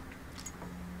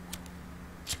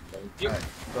 Thank you. Alright,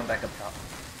 going back up top.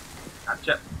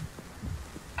 Gotcha.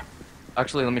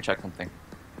 Actually, let me check something.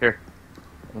 Here.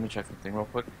 Let me check something real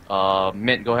quick.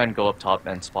 Mint, go ahead and go up top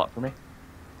and spot for me.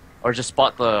 Or just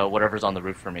spot the whatever's on the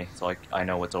roof for me, so I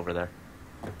know what's over there.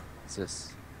 Is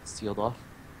this sealed off?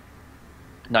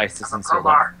 Nice, this isn't sealed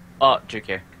off. Crowbar. Oh,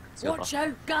 JK. Sealed Watch off.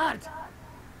 out, guard!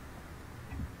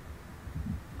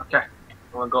 Okay.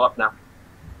 I'm gonna go up now.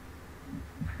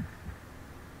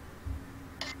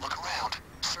 Look around.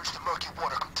 Search the murky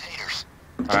water containers.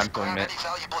 Alright, I'm going Grab Mint. any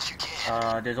valuables you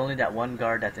can. There's only that one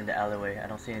guard that's in the alleyway. I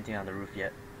don't see anything on the roof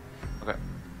yet. Okay.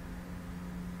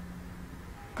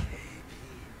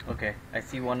 Okay, I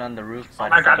see one on the roof. Oh by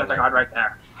my the god, there's a subway. guard right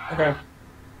there. Okay.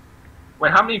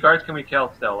 Wait, how many guards can we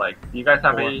kill still? Like, do you guys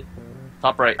have 4. any?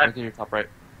 Top right. Look at your top right.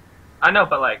 I know,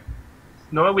 but like,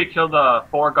 normally we kill the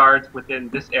 4 guards within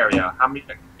this area. How many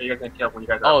are you guys gonna kill when you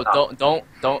guys are Oh, up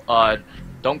top?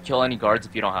 don't kill any guards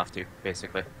if you don't have to,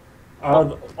 basically. All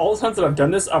the times that I've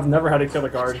done this, I've never had to kill a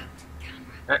guard.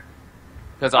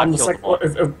 Because I I'm killed them all.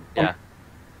 Yeah.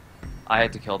 I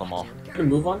had to kill them all, Can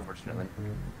move on? unfortunately.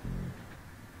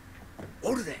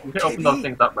 What are they? You can open those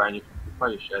things up, Brian. You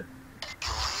probably should.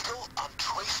 Illegal,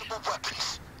 untraceable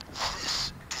weapons. This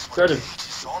is what Jordan, Gage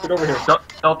is all get over here. about.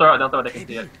 Don't throw it. Don't throw it. They can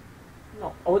see it.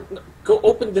 No, no, go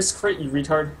open this crate, you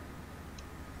retard.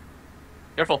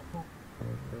 Careful.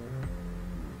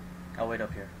 I'll wait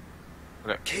up here.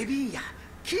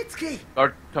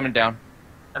 Guard coming down.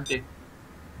 Empty.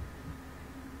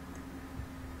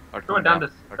 Guard Going coming down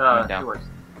the Guard coming down. sewers.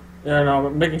 Yeah, no,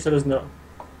 I'm making sure there's no.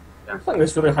 Yeah. I'm playing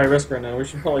this really high risk right now. We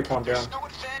should probably calm down. There's no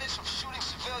advantage of shooting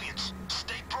civilians.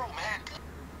 Stay pro, man.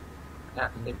 Yeah,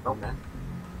 they go, man.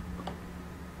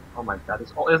 Oh my god,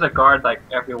 there's a guard like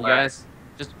You everywhere. guys,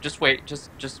 just wait. Just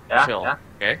Yeah, chill. yeah.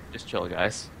 Okay, just chill,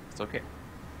 guys. It's okay.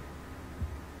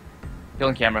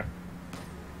 Killing camera.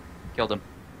 Killed him.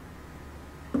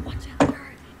 Watch out,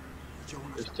 guard.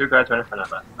 There's 2 guards right in front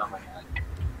of us. Oh my god.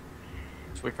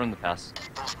 Just wait for him to pass.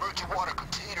 Those murky water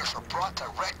containers are brought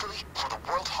directly from the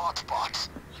world hotspots.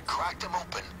 Crack them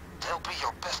open. They'll be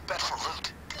your best bet for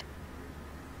loot.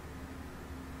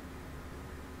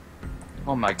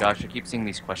 Oh my gosh, I keep seeing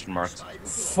these question marks.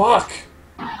 Fuck!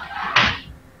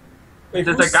 Wait, There's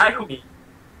who's a guy seeing who- me?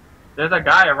 There's a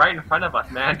guy right in front of us,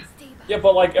 man. Stay back. Yeah,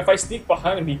 but like, if I sneak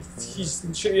behind him, he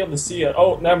shouldn't be able to see it.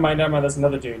 Oh, never mind, that's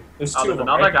another dude. There's Oh, two there's of them,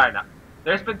 another right? guy now.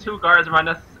 There's been 2 guards around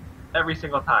us every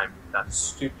single time. That's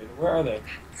Stupid. Where are they?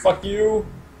 Fuck you.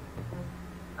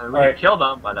 and we Alright. killed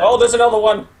them, but Oh, there's another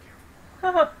one!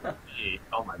 gee,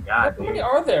 oh my god, How many dude.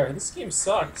 are there? This game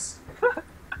sucks.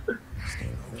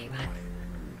 Stay back.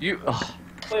 You. Ugh.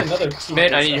 Play another team.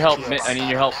 Mint, I need your help. FPS. Mint, I need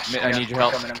your help. Mint, I need your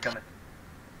help. I'm coming.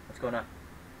 What's going on?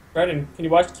 Brandon, can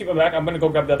you watch? Keep it back. I'm gonna go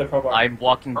grab the other crowbar. I'm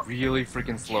walking really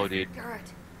freaking slow, dude. Guard.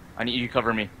 I need you to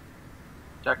cover me.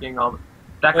 Checking all.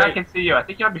 That guy Wait. can see you. I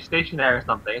think you might be stationary or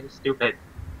something. It's stupid.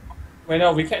 Wait,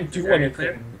 no, we can't do Area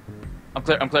clear? anything. I'm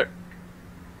clear. I'm clear.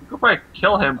 You could probably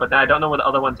kill him, but then I don't know where the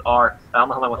other ones are. I don't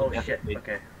know how long Oh we have shit. to wait.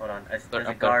 Okay, hold on. There's I'm a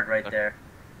clear, guard right clear. there.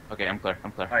 Okay, I'm clear.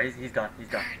 I'm clear. Alright, he's gone. He's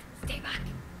gone. Stay back.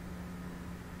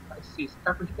 I see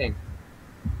everything.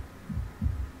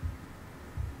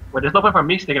 Wait, there's no point for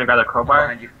me sneaking to grab the crowbar.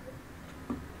 Behind you.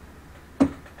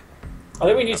 I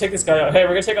think we need to take this guy out. Hey, we're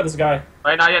gonna take out this guy.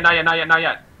 Right, not yet, not yet, not yet, not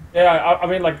yet. Yeah, I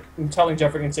mean, like, I'm telling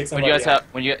Jeff we're gonna take When somebody you guys out.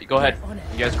 have, when you go ahead.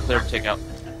 You guys are clear to take out.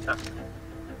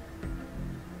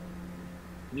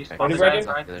 Can you Okay. spawn the Ready, guys?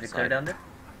 Brandon? Right? The Is other it clear side. down there?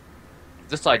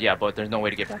 This side, yeah, but there's no way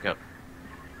to get back up.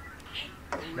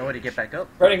 No way to get back up?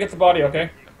 Brandon, get the body,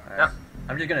 okay? Alright. Yep.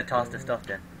 I'm just gonna toss the stuff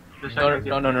then. Just No, checking no, if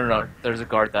no, you- no, no, no. There's a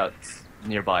guard that's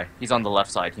nearby. He's on the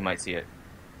left side. He might see it.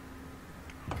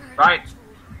 Right.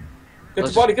 Get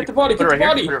Let's the body, get the body, Put get it the right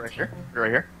body! here. Put it right here. Put it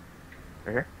right here.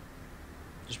 Right here.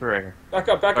 Just put it right here. Back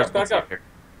up, back Or up, back stay up. Here.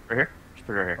 Right here. Just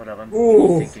put it right here. Hold up, I'm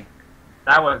Ooh. thinking.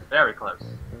 That was very close.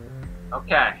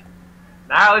 Okay.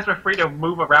 Now at least we're free to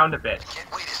move around a bit. Can't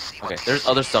wait to see what Okay, these there's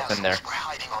other stuff in there. assholes were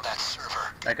hiding on that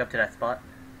server. Back up to that spot.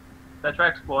 Let's try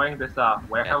exploring this Yeah,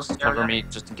 warehouse just area. cover me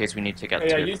just in case we need to get Hey,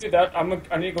 yeah, to you it. do that. I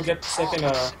need to go get the second,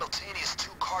 Simultaneous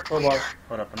 2-card crowbar. reader.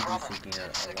 Hold up, I'm Probably rethinking 10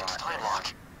 a seconds lot. time lock.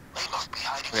 They must be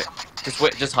hiding Okay, something just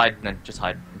wait. Just hide. Then just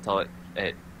hide until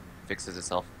it fixes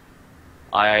itself.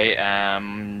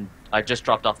 I just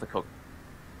dropped off the coke.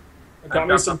 I got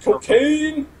me some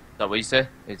cocaine! Is that what you said?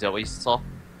 Is that what you saw?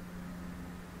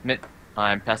 Mint,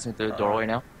 I'm passing through the doorway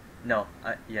now. No,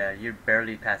 yeah, you're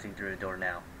barely passing through the door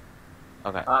now.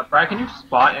 Okay. Brian, can you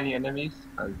spot any enemies?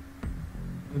 I'm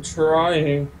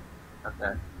trying.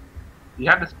 Okay. You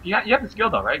have this. You have the skill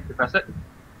though, right? To press it.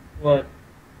 What?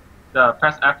 The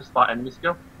press F to spot enemy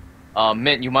skill.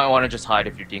 Mint, you might want to just hide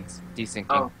if you're desyncing.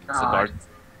 Oh, It's a God. guard.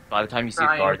 By the time you see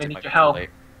Brian, guards, I it need might your be too help. late.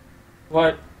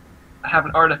 What? I have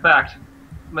an artifact.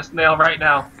 I'm a snail right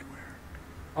now.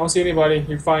 I don't see anybody.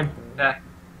 You're fine. Okay.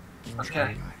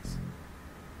 Okay.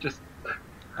 Just.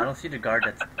 I don't see the guard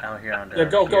that's out here on the. Yeah,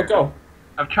 go, go, pier. go.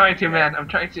 I'm trying to, man. I'm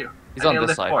trying to. He's I on need to this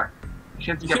lift side. more.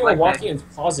 Shouldn't You get keep on like walking this.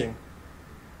 and pausing.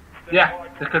 Yeah,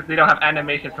 because they don't have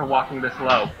animations for walking this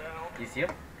low. You see him?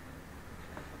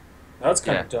 That's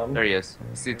kind Yeah, of dumb. there he is.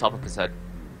 You see the top of his head.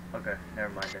 Okay, never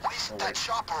mind then. Wasting We'll that wait.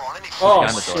 chopper on any Oh,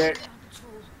 Behind the door. shit.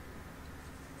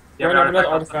 You We're have gonna have an another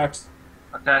artifact?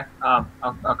 artifact.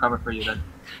 Okay. I'll cover for you then.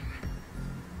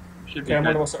 Should be Okay, I'm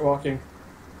good. gonna start walking.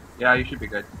 Yeah, you should be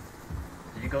good.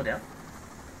 Did you go down?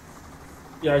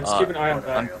 Yeah, just keep an eye on Oh,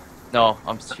 there you that. go. No,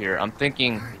 I'm here. I'm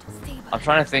thinking. Guard. Stay back. I'm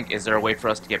trying to think. Is there a way for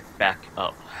us to get back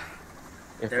up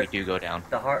if we There- do go down?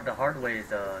 The hard way is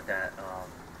that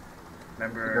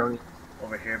remember Really?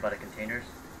 over here by the containers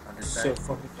on this So side.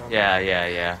 fucking dumb. Yeah.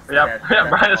 Yeah, That- yeah, that's Brian,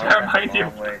 that's the what I long- remind you.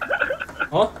 that's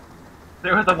the long way. Huh?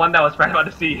 There was the one that was right about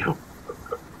to see you.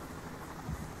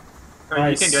 I mean,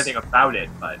 Nice. you can't do anything about it,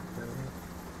 but.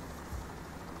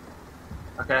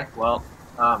 Okay, well,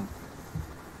 Watch out,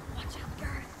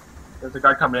 guard. there's a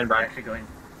guard coming in, You're Brian. actually going.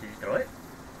 Did you throw it?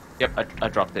 Yep, I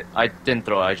dropped it. I didn't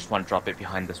throw it. I just want to drop it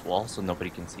behind this wall so nobody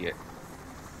can see it.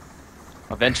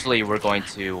 Eventually, we're going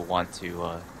to want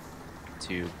to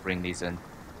to bring these in.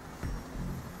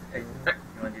 Hey, you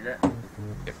wanna do that?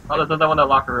 Oh, there's another one in the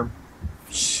locker room.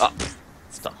 Ah,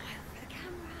 stop. For the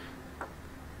camera.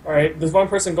 All right, there's one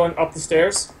person going up the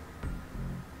stairs.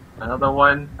 Another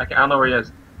one. I don't know where he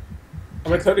is.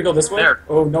 Am I clear to go this way? There.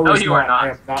 Oh no, No, he's you are not. I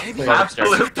am not clear. Guard upstairs.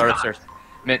 Absolutely Guard not. upstairs.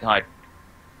 Mint, hide.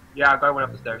 Yeah, guy went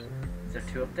up the stairs. Is there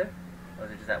 2 up there? Or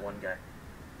is it just that one guy?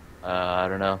 I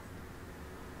don't know.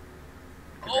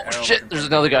 'Cause Oh the arrow shit! wasn't There's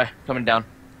pointing. another guy coming down.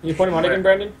 Can you point him out again,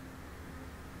 Brandon?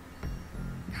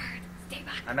 Guard, stay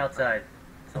back. I'm outside.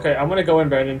 So Okay, I'm gonna go in,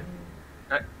 Brandon.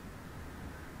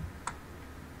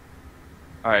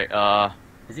 All right.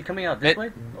 Is he coming out this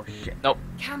Mint. way? Oh shit. Nope.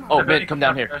 Camera. Oh, The Mint, come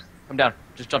down here. upstairs. Come down.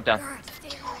 Just jump down. Guard, stay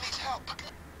Who back. needs help?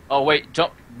 Oh wait,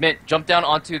 Mint, jump down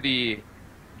onto the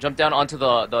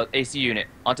the AC unit.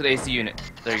 Onto the AC unit.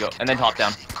 There you go. And then hop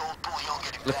down. Gold bullion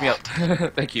getting Lift me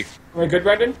up. Thank you. Am I good,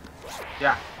 Brandon?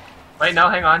 Yeah. Wait, no,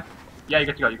 hang on. Yeah, you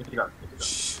get to go. You get to go. You get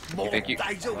to go. Thank you.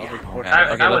 Report. Okay,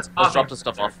 I was let's awesome. drop the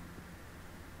stuff off.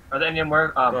 Are there any more?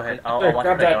 Go ahead. I'll Here, watch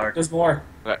grab the that. guard. There's more.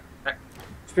 Okay.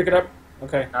 Just pick it up.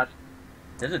 Okay.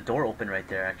 There's a door open right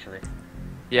there, actually.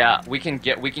 Yeah, we can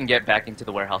get back into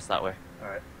the warehouse that way. All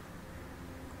right.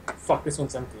 Fuck, this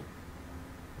one's empty.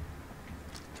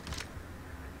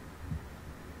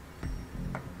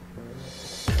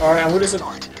 All right, I'm gonna just.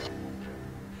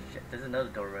 Shit. There's another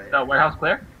door right. The warehouse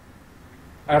clear?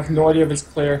 I have no idea if it's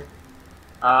clear.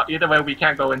 Either way, we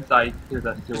can't go inside to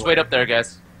the sewer. Just wait up there,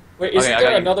 guys. Wait, isn't Okay, I there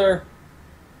got you. another?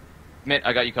 Mint,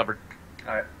 I got you covered.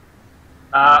 All right.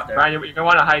 Brian, you're gonna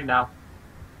want to hide now.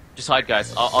 Just hide,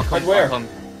 guys. I'll come. Hide where? I'll come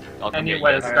get you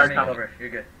Anywhere. guys. All Start right. Stay coming. cover. You're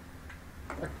good.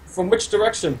 From which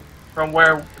direction? From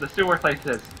where the sewer place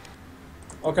is.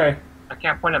 Okay, I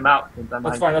can't point them out since I'm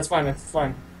that's behind fine. That's fine. That's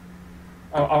fine.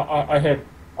 I hid.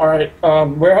 All right.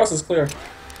 Warehouse is clear.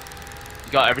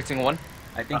 You got every single one?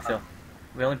 I think so.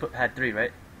 We only had 3,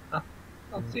 right? you.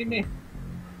 Don't see me.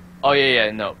 Oh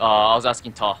yeah. No. I was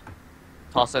asking Ta.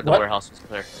 Ta said the What? warehouse was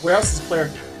clear. Warehouse is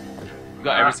clear. You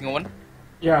got every single one?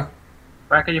 Yeah.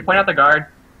 Brian, can you point out the guard?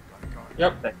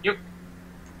 Yep. Thank you.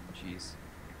 Jeez.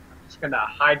 Just gonna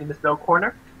hide in this little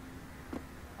corner.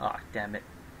 Ah, damn it.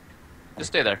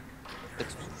 Just stay there.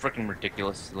 It's freaking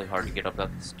ridiculously hard to get up that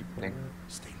stupid thing.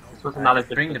 This was All not right, a just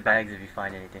good bring the bags if you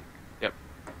find anything.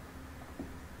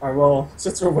 All right. Well,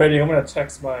 since we're waiting, I'm gonna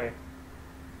text my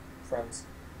friends.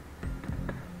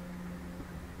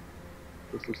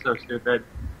 This is so stupid.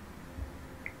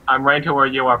 I'm right to where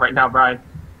you are right now, Brian.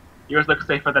 Yours looks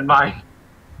safer than mine.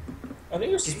 I think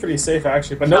yours is pretty safe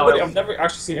actually, but No, nobody. it- I've never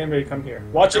actually seen anybody come here.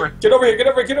 Watch There it. Get over here. Get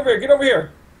over here. Get over here. Get over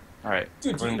here. All right.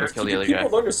 Dude, We're do gonna go kill the do other people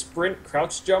guy. learn to sprint,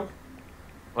 crouch, jump?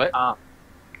 What? Oh.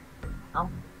 I'm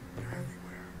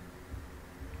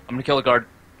gonna kill the guard.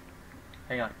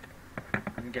 Hang on.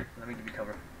 Let me give you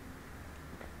cover.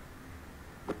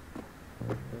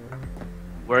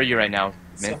 Where are you right now,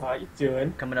 So Mint? how you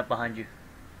doing? Coming up behind you.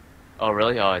 Oh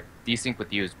really? Oh, desync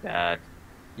with you is bad.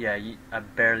 Yeah, I'm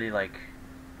barely like.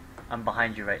 I'm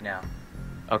behind you right now.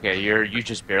 Okay, you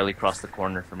just barely crossed the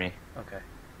corner for me. Okay.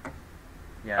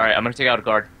 Yeah. All right, I'm gonna take out a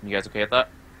guard. You guys okay with that?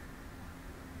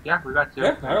 Yeah, we got 2.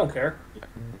 Yeah, I don't care.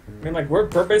 I mean, like we're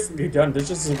basically done. There's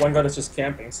just this one guy that's just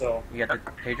camping, so You got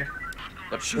the pager?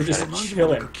 Yep. we're just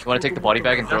chilling. You want to take the body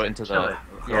bag and throw it into Chill the it.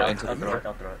 throw it into I'll the throw it.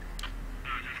 door? I'll throw it.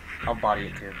 I'll body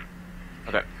it too.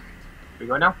 Okay. We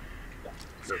go now?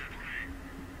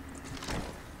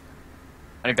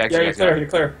 How many bags Yeah, you you're guys clear. got? You're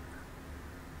clear.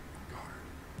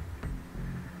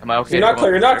 Am I okay? You're to not go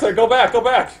clear. You're not clear. upstairs? Go back. Go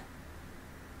back.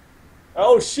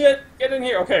 Oh shit! Get in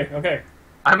here. Okay. Okay.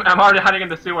 I'm already hiding in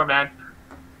the sewer, man.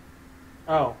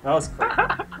 Oh, that was quick. All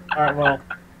right. Well,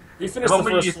 you The finished the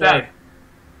moment first you floor. said.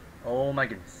 Oh my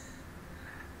goodness.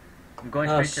 I'm going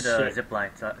Oh, straight to the shit. zip line,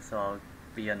 so I'll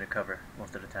be undercover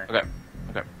most of the time. Okay.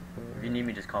 Okay. If you need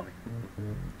me, just call me.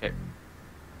 Okay.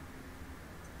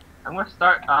 I'm gonna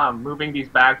start moving these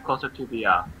bags closer to the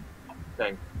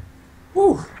thing.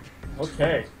 Whew.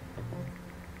 Okay.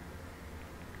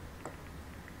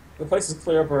 The place is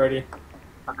clear up already.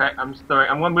 Okay, I'm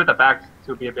gonna move the bags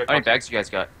to be a bit How many closer. bags you guys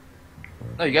got?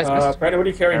 No, you guys missed. Brandon, what are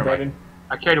you carrying, Never mind. Brandon?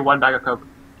 I carried 1 bag of Coke.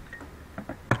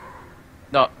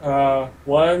 No.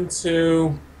 1,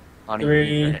 2, Honey, can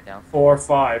you turn 3, it down? 4,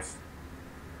 5.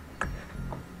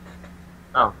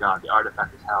 Oh god, the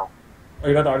artifact is hell. Oh,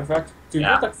 you got the artifact? Dude, Yeah.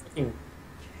 you got that fucking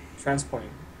transporting.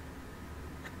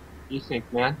 You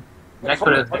think, man? Like, Next how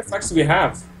one many is, artifacts do we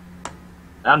have?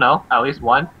 I don't know, at least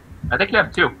 1. I think you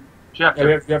have 2. You should have Yeah,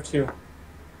 2. we have 2.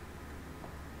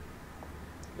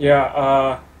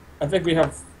 Yeah, I think we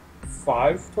have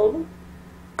 5 total?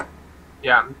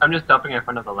 Yeah, I'm just dumping it in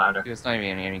front of the ladder. Dude, it's not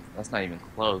even any. That's not even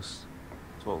close.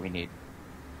 That's what we need.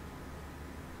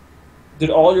 Did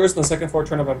all yours on the second floor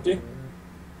turn up empty?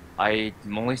 I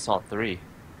only saw 3.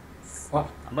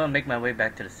 Fuck. I'm gonna make my way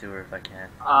back to the sewer if I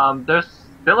can. There's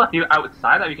still a few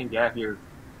outside that you can get if you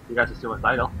guys are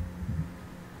suicidal.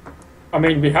 I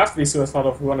mean, we have to be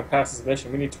suicidal if we want to pass this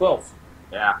mission. We need 12.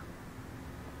 Yeah.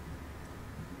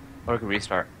 Or we can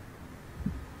restart.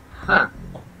 Huh.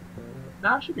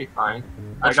 No, it should be fine.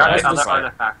 I Let's got try the it. other Let's try it.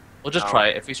 artifact. We'll just Oh. try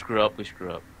it. If we screw up, we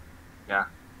screw up. Yeah.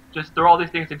 Just throw all these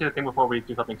things into the thing before we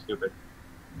do something stupid.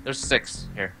 There's 6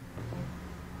 here.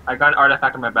 I got an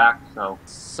artifact on my back, so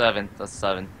 7. That's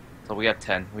 7. So we have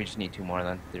 10. We just need 2 more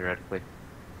then, theoretically.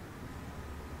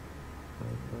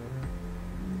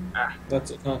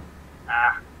 That's it, huh?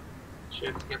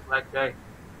 Should skip leg day.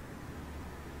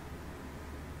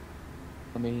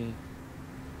 Let me.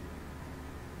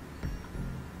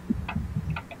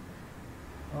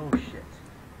 Oh shit.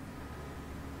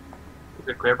 Is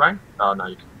it clear, Brian? Oh no,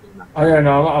 you can. Oh yeah,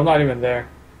 no, I'm not even there.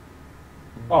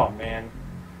 Oh man.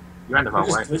 You ran the I wrong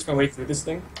way. just glitched my way through this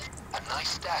thing. A nice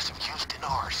stash of used in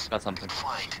ours. Got something.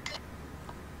 Find.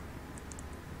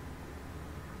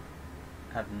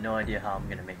 I have no idea how I'm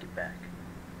gonna make it back.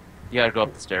 You gotta go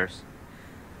up the stairs.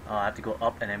 Oh, I have to go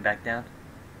up and then back down?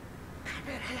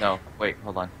 No, wait,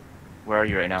 hold on. Where are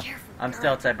you right now? Careful, I'm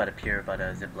still outside by the pier by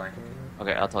the zip line.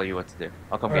 Okay, I'll tell you what to do.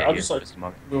 I'll come Alright, get I'll you. just, like, Just a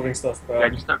moment. Moving stuff Yeah,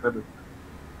 back. you start with the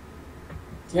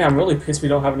Yeah, I'm really pissed we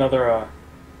don't have another,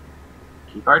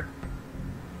 key card.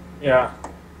 yeah.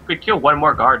 We could kill one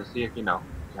more guard to see if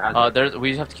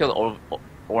We have to kill the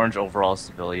orange overall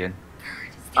civilian.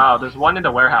 Oh, there's one in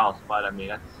the warehouse, but I mean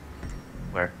that's.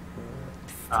 Where?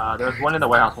 There was one in the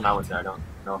warehouse when I was there. I don't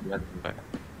know if you had. Okay.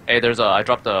 Hey, I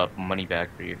dropped a money bag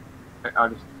for you. I'll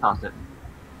just toss it.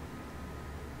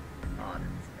 Oh,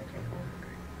 I can't go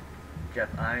over. Jeff,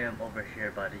 I am over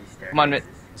here by these stairs. Come on, Mint.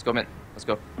 Let's go, Mint. Let's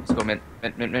go. Let's go, Mint.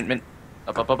 Mint, Mint, Mint, Mint.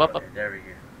 Up, up, up, up, up. Okay, there we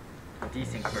go.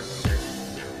 Desync for a little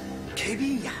bit. ケ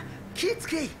ビンや気ぃつ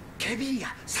けケビンや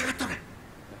下がっとれ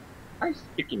I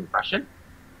speaking Russian?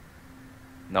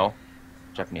 No.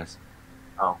 Japanese.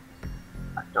 Oh,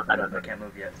 I don't I know. can't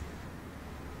move yet.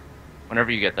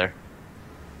 Whenever you get there.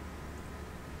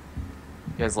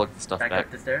 You guys look the stuff Back back.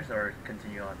 up the stairs or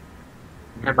continue on?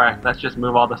 Okay, Brian. Let's just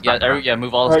move all the Yeah, stuff. yeah,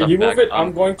 move all the Alright, stuff you back. move it,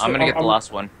 I'm going to- I'm gonna get the I'm-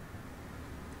 last one.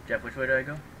 Jeff, which way do I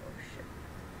go?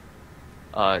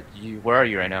 Oh shit. Where are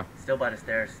you right now? Still by the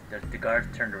stairs. The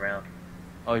guard's turned around.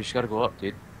 Oh, you just gotta go up,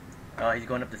 dude. Oh, he's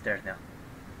going up the stairs now.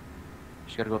 You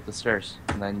just gotta go up the stairs.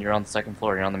 And then you're on the second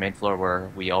floor. You're on the main floor where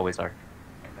we always are.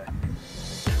 Okay.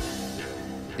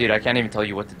 Dude, I can't even tell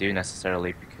you what to do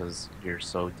necessarily because you're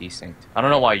so desynced. I don't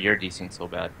know why you're desynced so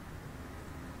bad.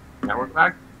 Network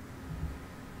lag.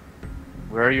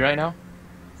 Where are you right now?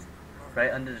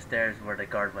 Right under the stairs where the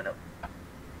guard went up.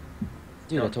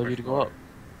 Dude, I Don't told you to push go up.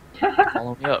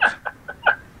 Follow me up.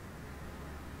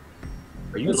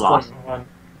 Are you What's lost? going on?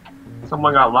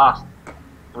 Someone got lost.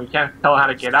 And we can't tell how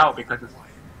to get out because it's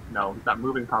he's not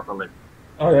moving properly.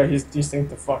 Oh yeah, he's desynced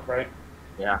the fuck, right?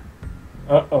 Yeah.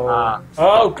 Uh-oh.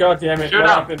 Oh, god damn it. Shoot What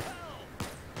him. happened?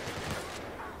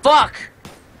 Fuck!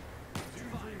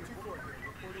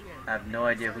 I have no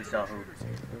idea who saw who.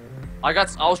 I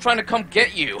was trying to come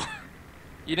get you.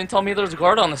 You didn't tell me there was a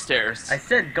guard on the stairs. I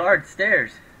said guard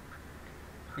stairs.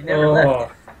 He never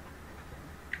left.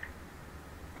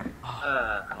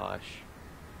 Oh. Gosh.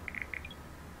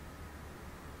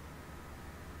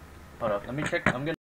 Hold up, let me check. I'm gonna